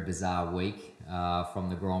a very bizarre week from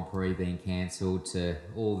the Grand Prix being cancelled to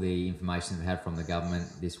all the information we've had from the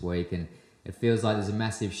government this week. And it feels like there's a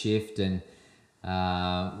massive shift. And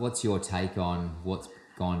what's your take on what's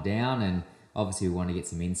gone down? And obviously we want to get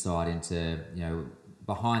some insight into,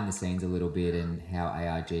 behind the scenes a little bit, and how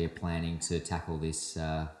ARG are planning to tackle this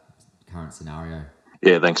current scenario.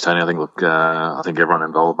 Yeah, thanks, Tony. I think, I think everyone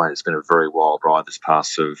involved, mate, it's been a very wild ride this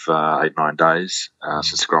past 8-9 days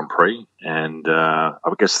since the Grand Prix. And I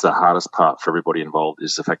guess the hardest part for everybody involved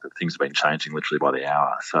is the fact that things have been changing literally by the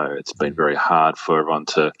hour. So it's been very hard for everyone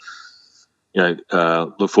to,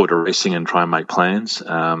 look forward to racing and try and make plans.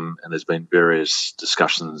 And there's been various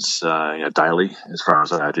discussions, daily as far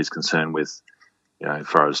as ARG is concerned with, as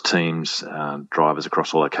far as teams, drivers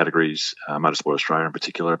across all our categories, Motorsport Australia in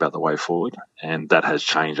particular, about the way forward. And that has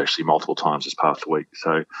changed actually multiple times this past week.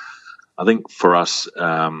 So I think for us,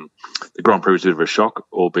 the Grand Prix was a bit of a shock,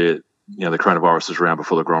 albeit, the coronavirus was around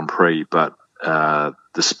before the Grand Prix, but the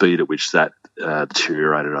speed at which that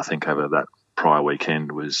deteriorated, I think, over that prior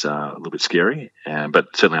weekend was a little bit scary,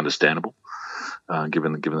 but certainly understandable,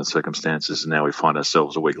 given the circumstances. And now we find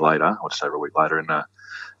ourselves a week later, or just over a week later, in a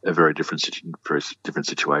very different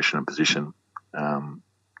situation and position.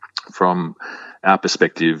 From our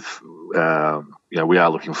perspective, we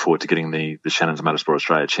are looking forward to getting the Shannon's Motorsport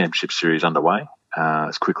Australia Championship Series underway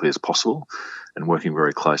as quickly as possible, and working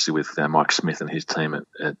very closely with Mike Smith and his team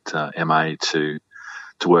at MA to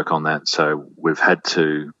work on that. So we've had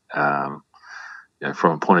to,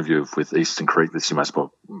 from a point of view with Eastern Creek, the Motorsport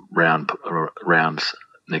rounds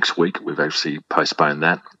next week, we've actually postponed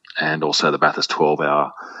that, and also the Bathurst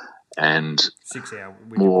 12-hour and 6 hour.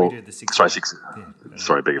 We did the 6 sorry, hour. 6. Yeah.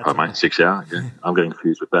 Sorry, beg your pardon, mate. 6 hour. Yeah. I'm getting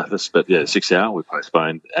confused with Bathurst, but 6 hour we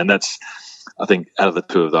postponed, and that's, I think, out of the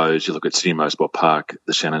two of those, you look at Sydney Motorsport Park,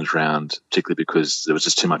 the Shannon's round, particularly because there was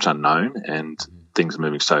just too much unknown and things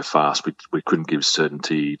moving so fast, we couldn't give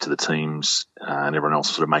certainty to the teams and everyone else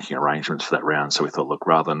sort of making arrangements for that round. So we thought, look,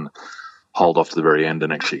 rather than hold off to the very end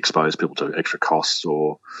and actually expose people to extra costs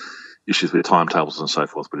or issues with timetables and so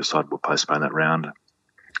forth, we decided we'll postpone that round.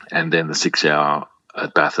 And then the 6 hour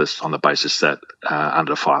at Bathurst, on the basis that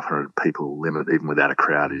under 500 people limit, even without a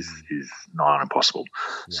crowd, is nigh on impossible.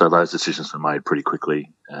 Yeah. So those decisions were made pretty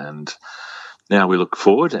quickly. And now we look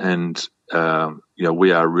forward, and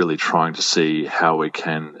we are really trying to see how we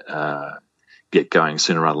can get going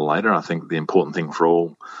sooner rather than later. I think the important thing for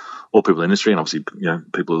all people in the industry, and obviously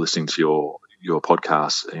people listening to your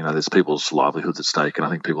podcast, there's people's livelihoods at stake, and I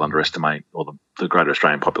think people underestimate, or the greater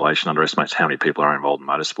Australian population underestimates how many people are involved in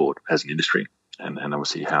motorsport as an industry, and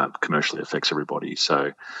obviously how it commercially affects everybody.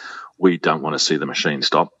 So we don't want to see the machine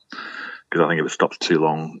stop, because I think if it stops too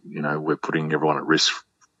long, we're putting everyone at risk,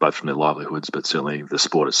 both from their livelihoods, but certainly the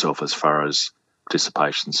sport itself as far as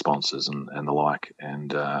participation, sponsors and the like.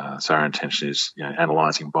 And so our intention is,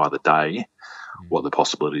 analysing by the day what the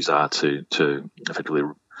possibilities are to effectively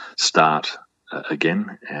start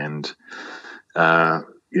again. And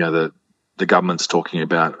the government's talking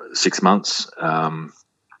about 6 months.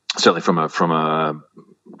 Certainly from a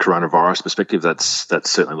coronavirus perspective, that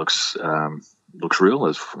certainly looks real.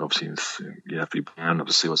 As obviously you have to be bound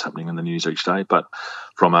to see what's happening in the news each day. But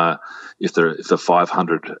if the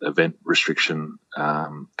 500 event restriction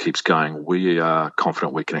keeps going, we are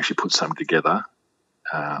confident we can actually put something together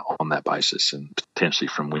on that basis, and potentially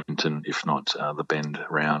from Winton, if not the Bend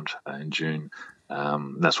round in June.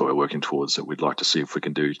 That's what we're working towards. That we'd like to see if we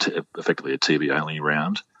can do effectively a TV only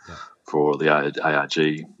round for the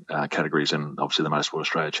ARG categories, and obviously the Motorsport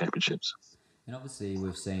Australia Championships. And obviously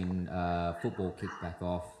we've seen football kick back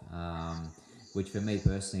off, which for me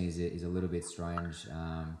personally is a little bit strange,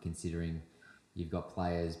 considering you've got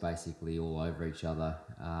players basically all over each other.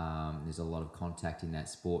 There's a lot of contact in that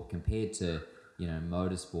sport compared to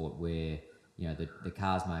motorsport, where the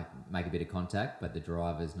cars make a bit of contact, but the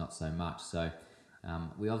drivers not so much. So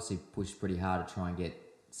we obviously pushed pretty hard to try and get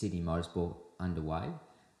Sydney Motorsport underway.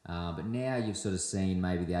 But now you've sort of seen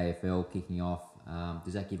maybe the AFL kicking off.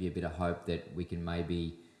 Does that give you a bit of hope that we can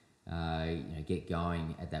maybe get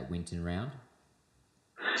going at that Winton round?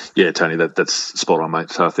 Yeah, Tony, that's spot on, mate.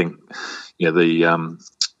 So I think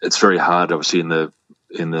it's very hard, obviously, in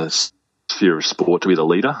the sphere of sport to be the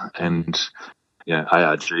leader, and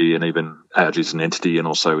ARG, and even ARG is an entity, and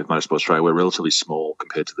also with Motorsport Australia, we're relatively small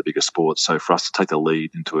compared to the bigger sports. So for us to take the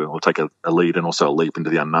lead take a lead and also a leap into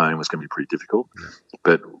the unknown was going to be pretty difficult. Yeah.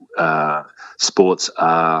 But sports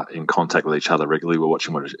are in contact with each other regularly. We're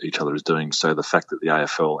watching what each other is doing. So the fact that the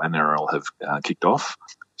AFL and NRL have kicked off,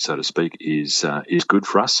 so to speak, is good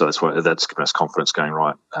for us. So that's given us confidence going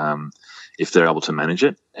right. If they're able to manage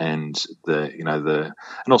it, and and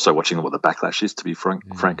also watching what the backlash is, to be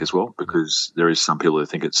frank as well, because there is some people who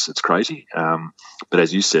think it's crazy. But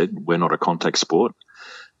as you said, we're not a contact sport.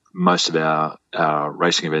 Most of our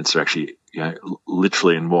racing events are actually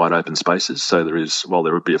literally in wide open spaces. So while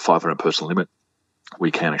there would be a 500 person limit,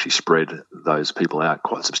 we can actually spread those people out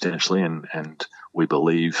quite substantially, and we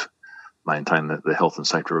believe maintain the health and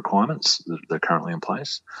safety requirements that are currently in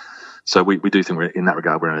place. So we do think in that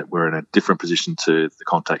regard we're in a different position to the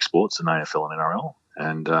contact sports and AFL and NRL,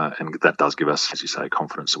 and that does give us, as you say,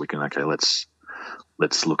 confidence that we can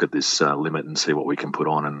let's look at this limit and see what we can put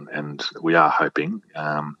on, and we are hoping,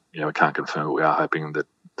 we can't confirm, but we are hoping that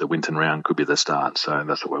the Winton round could be the start. So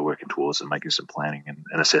that's what we're working towards and making some planning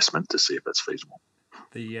and assessment to see if that's feasible.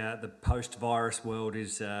 The post-virus world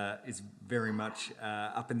is very much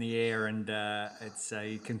up in the air, and it's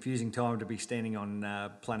a confusing time to be standing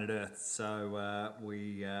on planet Earth. So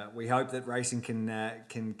we hope that racing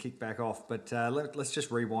can kick back off. But let's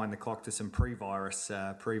just rewind the clock to some pre-virus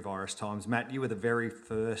times. Matt, you were the very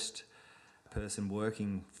first person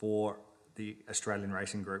working for the Australian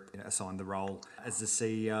Racing Group, assigned the role as the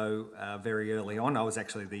CEO very early on. I was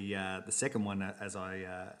actually the second one, as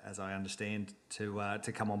I understand,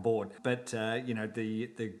 to come on board. But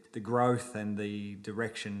the growth and the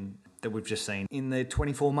direction that we've just seen in the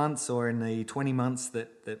 24 months or in the 20 months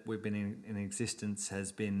that we've been in existence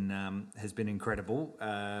has been incredible.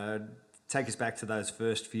 Take us back to those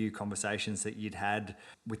first few conversations that you'd had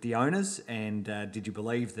with the owners, and did you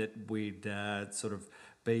believe that we'd sort of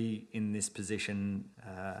be in this position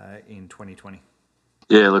in 2020?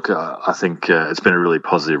 Yeah, look, I think it's been a really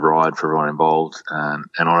positive ride for everyone involved. And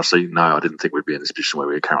honestly, no, I didn't think we'd be in this position where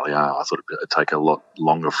we currently are. I thought it'd take a lot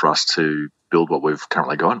longer for us to build what we've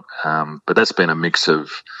currently got. But that's been a mix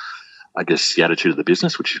of, I guess, the attitude of the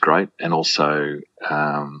business, which is great, and also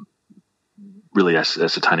really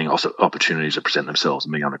ascertaining also opportunities that present themselves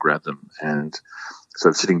and being able to grab them. And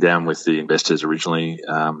so sitting down with the investors originally,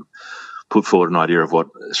 put forward an idea of what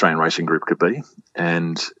Australian Racing Group could be.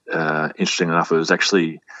 And interesting enough,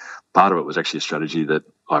 part of it was actually a strategy that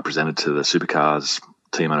I presented to the Supercars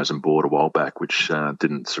team owners and board a while back, which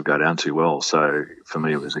didn't sort of go down too well. So for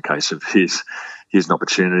me, it was a case of here's an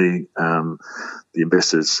opportunity. The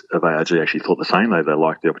investors of ARG actually thought the same. They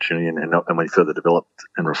liked the opportunity, and we further developed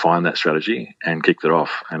and refined that strategy and kicked it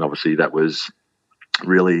off. And obviously that was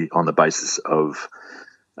really on the basis of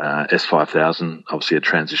S5000, obviously a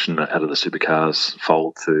transition out of the Supercars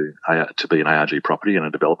fold to be an ARG property and a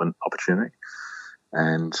development opportunity.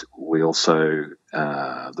 And we also,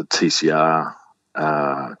 the TCR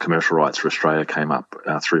commercial rights for Australia came up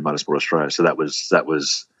through Motorsport Australia. So that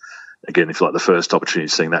was again, if you like, the first opportunity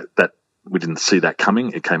seeing that we didn't see that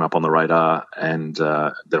coming. It came up on the radar, and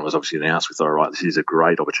then it was obviously announced. We thought, all right, this is a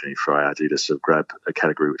great opportunity for ARG to sort of grab a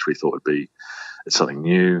category which we thought would be something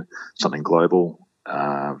new, something global,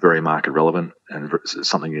 very market relevant, and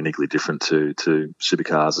something uniquely different to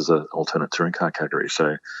supercars as an alternate touring car category.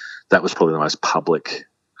 So that was probably the most public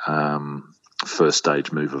first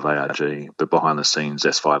stage move of ARG. But behind the scenes,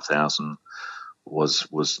 S5000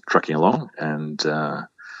 was trucking along, and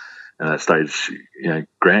at that stage,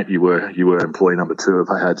 Grant, you were employee number 2 of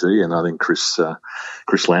ARG, and I think Chris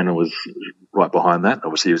Landon was right behind that.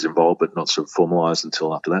 Obviously, he was involved, but not sort of formalised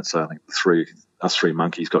until after that. So I think us three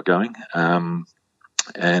monkeys got going.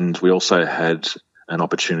 And we also had a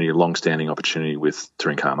long-standing opportunity with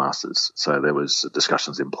Touring Car Masters. So there was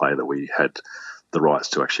discussions in play that we had the rights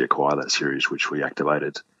to actually acquire that series, which we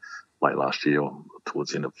activated late last year or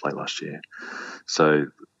towards the end of late last year. So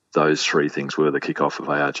those three things were the kickoff of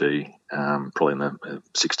ARG, probably in the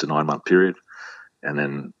 6 to 9 month period. And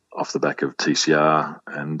then off the back of TCR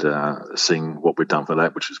and seeing what we'd done for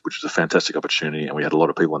that, which was a fantastic opportunity. And we had a lot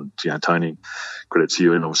of people, and Tony, credit to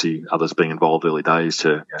you, and obviously others being involved early days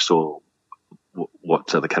to saw what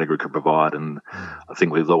the category could provide. And I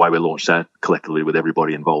think the way we launched that collectively with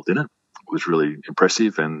everybody involved in it was really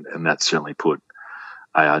impressive, and that certainly put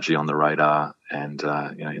ARG on the radar and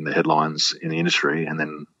in the headlines in the industry. And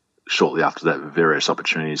then shortly after that, various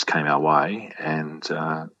opportunities came our way, and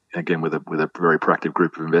again, with a very proactive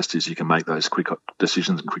group of investors, you can make those quick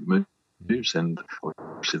decisions and quick moves, and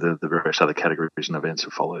obviously the various other categories and events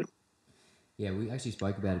have followed. Yeah, we actually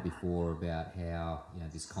spoke about it before, about how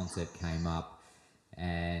this concept came up,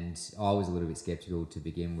 and I was a little bit skeptical to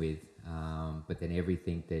begin with, but then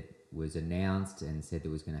everything that was announced and said that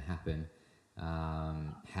was going to happen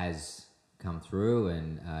has come through,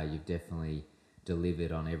 and you've definitely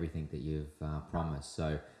delivered on everything that you've promised.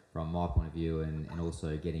 So from my point of view, and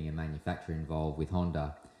also getting a manufacturer involved with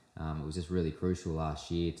Honda, it was just really crucial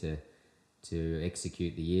last year to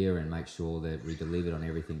execute the year and make sure that we delivered on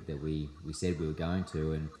everything that we said we were going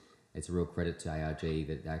to, and it's a real credit to ARG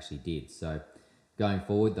that they actually did. So going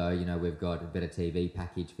forward though, we've got a better TV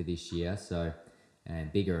package for this year,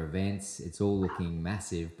 and bigger events. It's all looking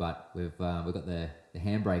massive, but we've got the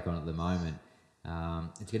handbrake on at the moment.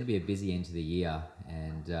 It's going to be a busy end to the year,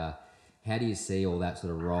 and how do you see all that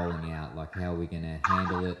sort of rolling out? Like, how are we going to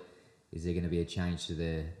handle it? Is there going to be a change to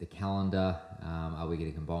the calendar? Are we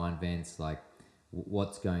going to combine events? Like,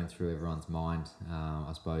 what's going through everyone's mind,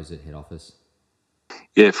 I suppose, at head office?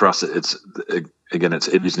 Yeah, for us, it is an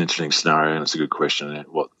interesting scenario, and it's a good question. And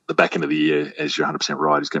what the back end of the year, as you're 100%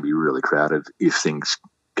 right, is going to be really crowded if things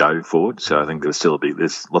go forward. So I think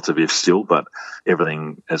there's lots of ifs still, but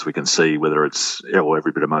everything, as we can see, whether it's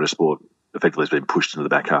every bit of motorsport effectively has been pushed into the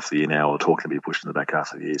back half of the year now, or talking to be pushed into the back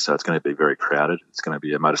half of the year. So it's going to be very crowded. It's going to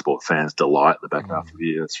be a motorsport fan's delight the back half of the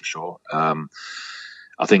year, that's for sure.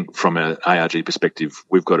 I think from an ARG perspective,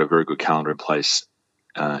 we've got a very good calendar in place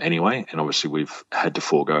anyway, and obviously we've had to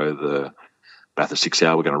forego the Bathurst 6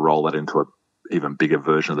 Hour. We're going to roll that into an even bigger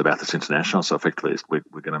version of the Bathurst International. So effectively,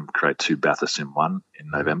 we're going to create 2 Bathursts in one in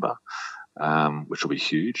November, which will be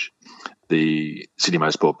huge. The Sydney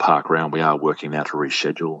Motorsport Park round, we are working now to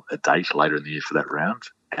reschedule a date later in the year for that round.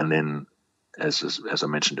 And then, as I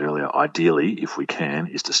mentioned earlier, ideally, if we can,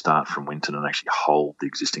 is to start from Winton and actually hold the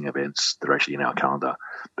existing events that are actually in our calendar.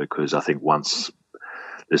 Because I think once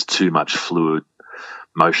there's too much fluid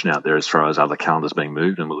motion out there as far as other calendars being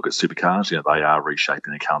moved, and we look at supercars, they are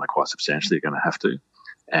reshaping the calendar quite substantially. They're going to have to.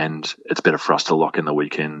 And it's better for us to lock in the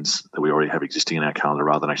weekends that we already have existing in our calendar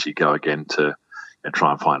rather than actually go again to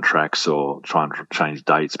try and find tracks or try and change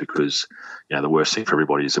dates, because the worst thing for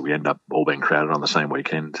everybody is that we end up all being crowded on the same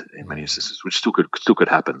weekend in many instances, which still could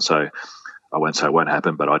happen. So I won't say it won't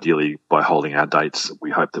happen, but ideally by holding our dates,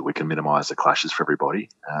 we hope that we can minimise the clashes for everybody,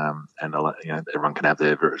 and everyone can have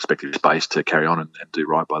their respective space to carry on and do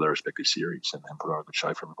right by their respective series and put on a good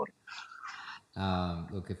show for everybody.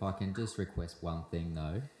 Look, if I can just request one thing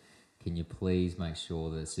though, can you please make sure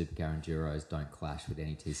that Supercar Enduros don't clash with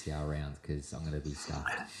any TCR rounds, because I'm going to be stuffed.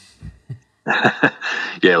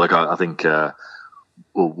 Yeah, look, I think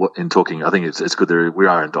in talking, I think it's good that we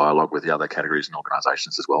are in dialogue with the other categories and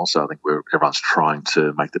organisations as well. So I think everyone's trying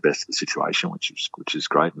to make the best of the situation, which is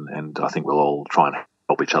great, and I think we'll all try and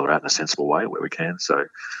help each other out in a sensible way where we can. So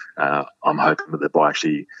I'm hoping that by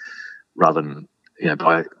actually, rather than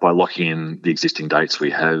by locking in the existing dates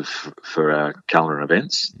we have for our calendar and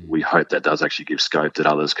events, we hope that does actually give scope that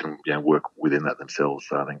others can work within that themselves.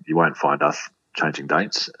 So I think you won't find us changing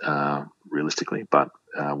dates realistically, but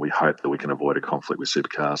we hope that we can avoid a conflict with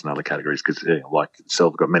supercars and other categories, because like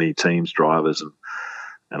itself, we've got many teams, drivers, and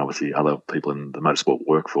obviously other people in the motorsport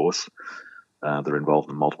workforce that are involved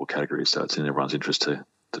in multiple categories. So it's in everyone's interest to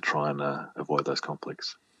try and avoid those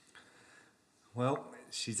conflicts. Well,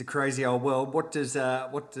 she's a crazy old world. What does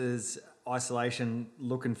isolation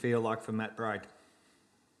look and feel like for Matt Braid?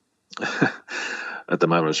 At the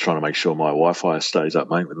moment, I was trying to make sure my Wi-Fi stays up,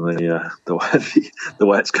 mate. With the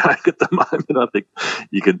way it's going at the moment, I think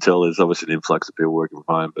you can tell there's obviously an influx of people working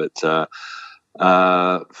from home. But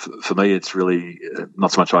for me, it's really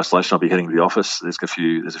not so much isolation. I'll be heading to the office. There's a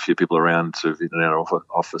few people around, sort of in and out of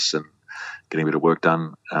office, and getting a bit of work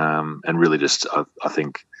done. And really, just I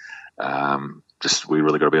think. Just we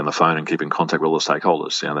really got to be on the phone and keep in contact with all the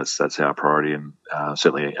stakeholders. That's our priority, and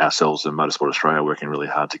certainly ourselves and Motorsport Australia are working really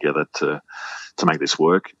hard together to make this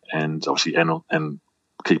work, and obviously and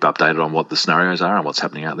keep updated on what the scenarios are and what's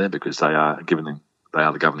happening out there, because they are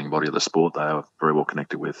the governing body of the sport. They are very well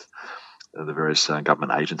connected with the various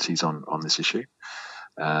government agencies on this issue.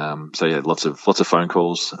 So yeah, lots of phone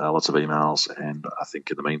calls, lots of emails, and I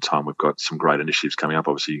think in the meantime we've got some great initiatives coming up.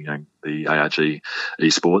 Obviously, the ARG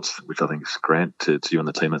esports, which I think is Grant to you and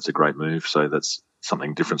the team. That's a great move. So that's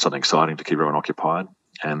something different, something exciting to keep everyone occupied,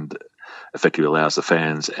 and effectively allows the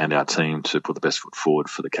fans and our team to put the best foot forward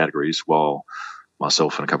for the categories, while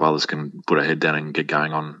myself and a couple others can put our head down and get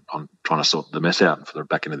going on trying to sort the mess out for the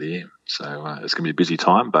back end of the year. So it's going to be a busy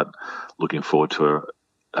time, but looking forward to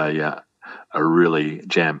a really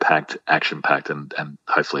jam-packed, action-packed, and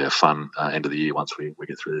hopefully a fun end of the year once we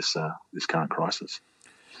get through this current crisis.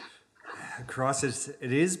 Crisis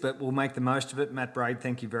it is, but we'll make the most of it. Matt Braid,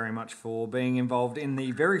 thank you very much for being involved in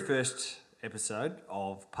the very first episode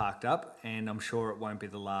of Parked Up, and I'm sure it won't be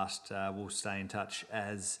the last. We'll stay in touch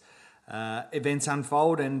as events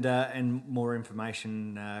unfold and more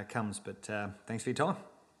information comes. But thanks for your time.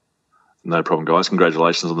 No problem, guys.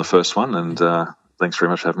 Congratulations on the first one, and thanks very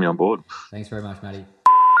much for having me on board. Thanks very much, Matty.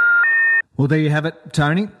 Well, there you have it,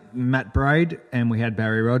 Tony. Matt Braid, and we had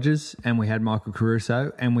Barry Rogers, and we had Michael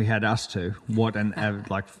Caruso, and we had us two. What an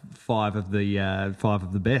five of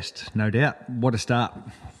the best, no doubt. What a start!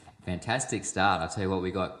 Fantastic start. I'll tell you what,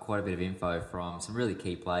 we got quite a bit of info from some really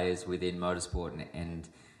key players within motorsport and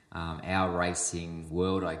our racing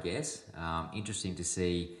world, I guess. Interesting to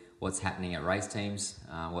see what's happening at race teams,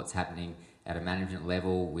 what's happening at a management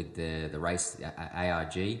level with the race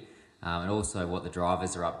ARG. and also what the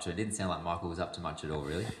drivers are up to. It didn't sound like Michael was up to much at all,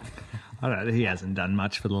 really. I don't know. He hasn't done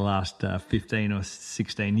much for the last 15 or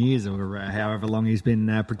 16 years, or however long he's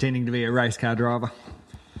been pretending to be a race car driver.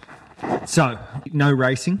 So, no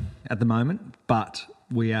racing at the moment, but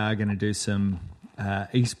we are going to do some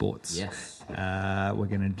esports. Yes. We're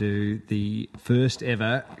going to do the first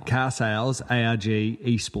ever Car Sales ARG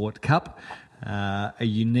Esport Cup, a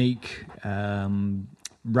unique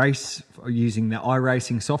race using the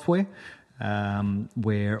iRacing software,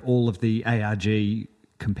 where all of the ARG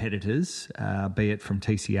competitors, be it from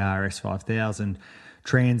TCR, S5000,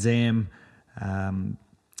 Trans Am,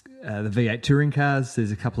 the V8 touring cars,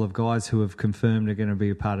 there's a couple of guys who have confirmed are going to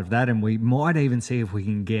be a part of that, and we might even see if we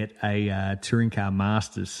can get a touring car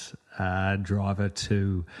masters driver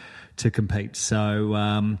to compete.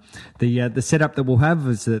 So the setup that we'll have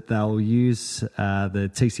is that they'll use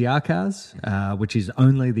the TCR cars, which is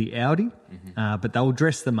only the Audi, but they'll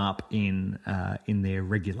dress them up in their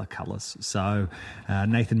regular colours. So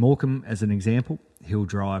Nathan Morecambe, as an example, he'll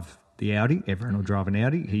drive the Audi. Everyone will drive an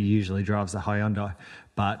Audi. He usually drives the Hyundai,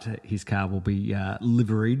 but his car will be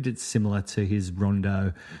liveried. It's similar to his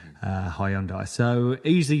Rondo Hyundai. So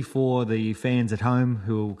easy for the fans at home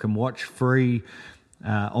who can watch free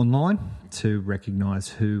online to recognise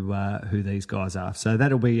who these guys are. So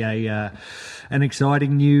that'll be an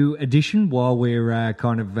exciting new addition while we're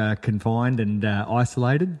kind of confined and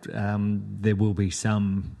isolated. There will be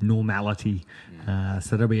some normality.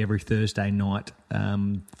 So that'll be every Thursday night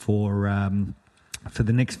for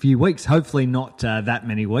the next few weeks. Hopefully not that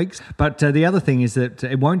many weeks. But the other thing is that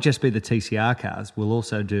it won't just be the TCR cars. We'll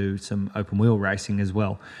also do some open wheel racing as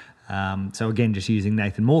well. So again, just using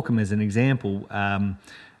Nathan Morecambe as an example,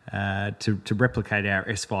 to replicate our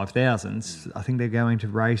S5000s, I think they're going to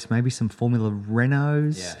race maybe some Formula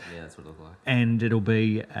Renaults. Yeah, that's what it looks like. And it'll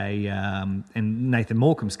be and Nathan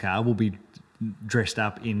Morecambe's car will be dressed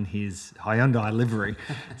up in his Hyundai livery.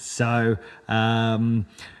 So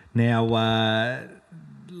now,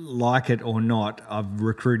 like it or not, I've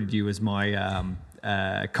recruited you as my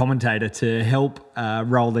commentator to help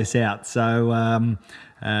roll this out. So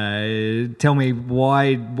tell me,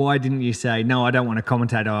 why didn't you say, no, I don't want to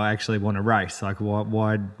commentate, I actually want to race? Like,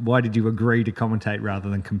 why did you agree to commentate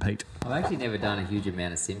rather than compete? I've actually never done a huge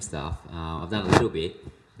amount of sim stuff. I've done a little bit,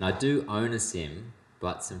 and I do own a sim,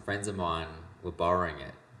 but some friends of mine were borrowing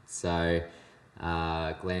it. So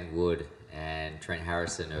Glenn Wood and Trent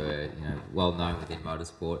Harrison, who are well known within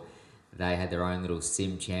motorsport, they had their own little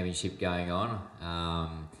sim championship going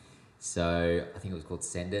on. So I think it was called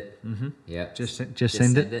Send It. Mm-hmm. Yeah, just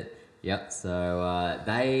send it. Yep. So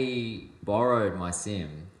they borrowed my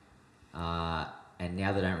sim, and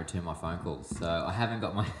now they don't return my phone calls. So I haven't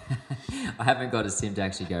got a sim to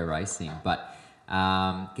actually go racing. But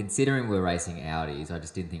considering we're racing Audis, I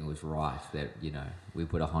just didn't think it was right that we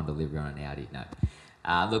put a Honda livery on an Audi. No.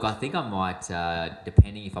 Look, I think I might,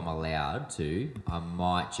 depending if I'm allowed to, I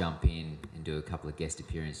might jump in and do a couple of guest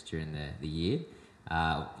appearances during the year.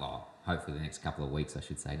 Well, hopefully the next couple of weeks, I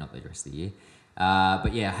should say, not the rest of the year.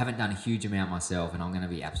 But yeah, I haven't done a huge amount myself, and I'm going to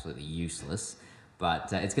be absolutely useless.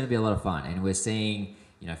 But it's going to be a lot of fun, and we're seeing,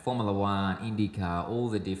 Formula One, IndyCar, all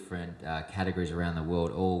the different categories around the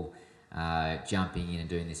world, all jumping in and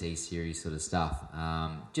doing this E-Series sort of stuff,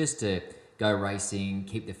 just to go racing,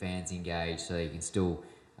 keep the fans engaged, so you can still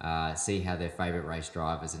see how their favourite race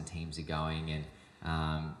drivers and teams are going, and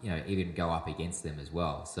even go up against them as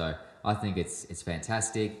well. So I think it's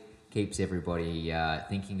fantastic. Keeps everybody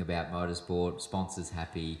thinking about motorsport, sponsors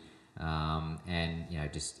happy, and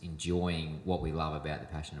just enjoying what we love about the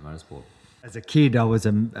passion of motorsport. As a kid, I was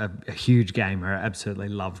a huge gamer. I absolutely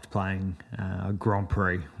loved playing. Grand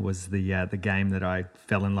Prix was the game that I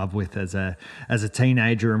fell in love with as a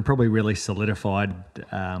teenager, and probably really solidified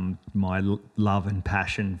my love and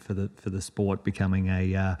passion for the sport. Becoming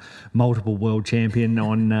a multiple world champion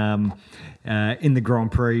on in the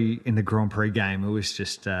Grand Prix game. It was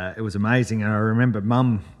just it was amazing. And I remember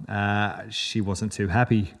Mum, she wasn't too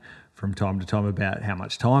happy from time to time about how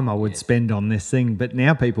much time I would spend on this thing. But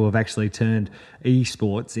now people have actually turned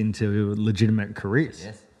esports into legitimate careers.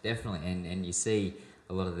 Yes, definitely. And you see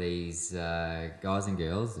a lot of these guys and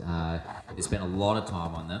girls, they spend a lot of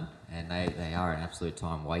time on them, and they are an absolute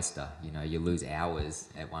time waster. You lose hours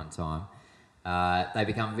at one time. They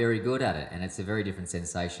become very good at it, and it's a very different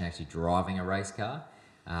sensation actually driving a race car.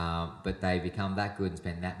 But they become that good and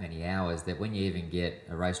spend that many hours that when you even get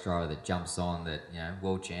a race driver that jumps on that,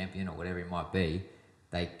 world champion or whatever it might be,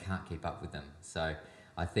 they can't keep up with them. So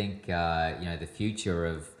I think, the future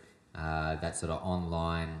of that sort of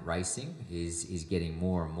online racing is getting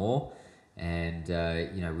more and more. And,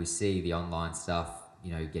 we see the online stuff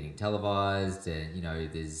getting televised, and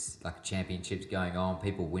there's like championships going on,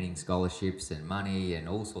 people winning scholarships and money and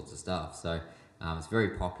all sorts of stuff. So it's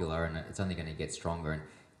very popular, and it's only going to get stronger. And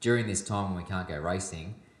during this time when we can't go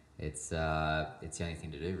racing, it's the only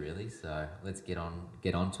thing to do really. So let's get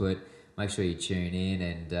onto it. Make sure you tune in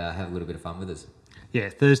and have a little bit of fun with us. Yeah,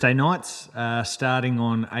 Thursday nights starting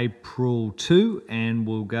on April 2, and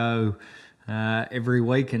we'll go every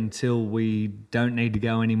week until we don't need to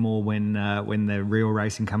go anymore when the real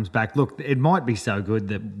racing comes back. Look, it might be so good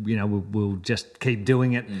that we'll just keep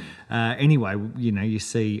doing it. Anyway, you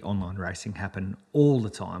see online racing happen all the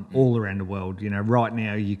time, all around the world. Right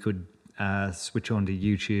now you could switch on to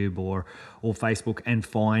YouTube or Facebook and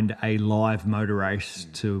find a live motor race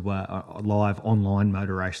a live online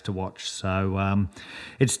motor race to watch. So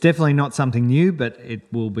it's definitely not something new, but it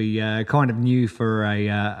will be kind of new for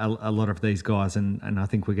a lot of these guys, and I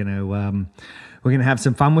think we're going to have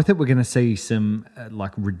some fun with it. We're going to see some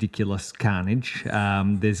like ridiculous carnage.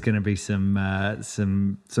 There's going to be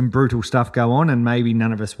some brutal stuff go on, and maybe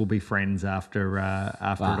none of us will be friends after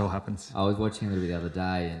it all happens. I was watching a little bit the other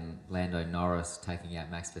day, and Lando Norris taking out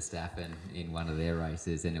Max Verstappen in one of their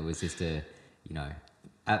races, and it was just a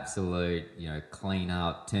absolute clean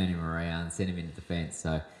up, turn him around, send him into the fence.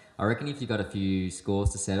 So I reckon if you've got a few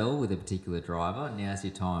scores to settle with a particular driver, now's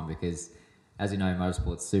your time, because as you know,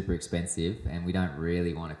 motorsport's super expensive, and we don't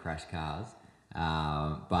really want to crash cars.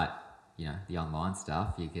 But the online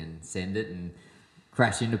stuff, you can send it and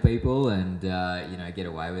crash into people, and get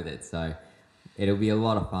away with it. So it'll be a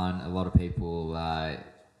lot of fun. A lot of people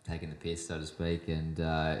taking the piss, so to speak, and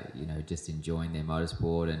just enjoying their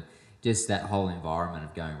motorsport and just that whole environment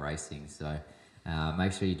of going racing. So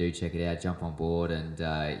make sure you do check it out. Jump on board, and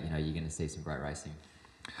you're going to see some great racing.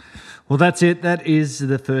 Well, that's it. That is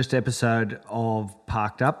the first episode of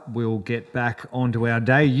Parked Up. We'll get back onto our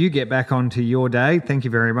day. You get back onto your day. Thank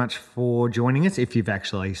you very much for joining us, if you've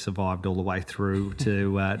actually survived all the way through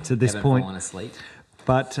to this point. Fallen asleep.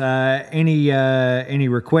 But any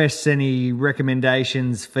requests, any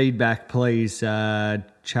recommendations, feedback, please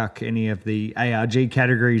chuck any of the ARG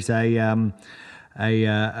categories a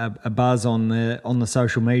buzz on the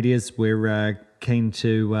social medias. We're keen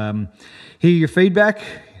to hear your feedback.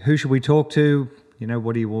 Who should we talk to?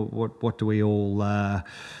 What do we all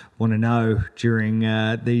want to know during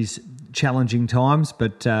these challenging times?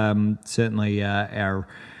 But certainly our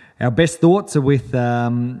best thoughts are with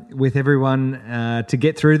everyone to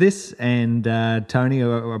get through this. And Tony,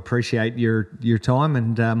 I appreciate your time,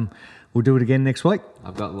 and we'll do it again next week.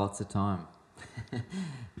 I've got lots of time.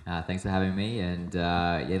 Thanks for having me, and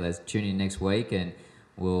let's tune in next week, and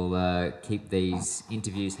we'll keep these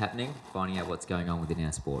interviews happening, finding out what's going on within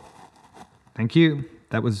our sport. Thank you.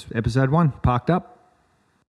 That was episode 1, Parked Up.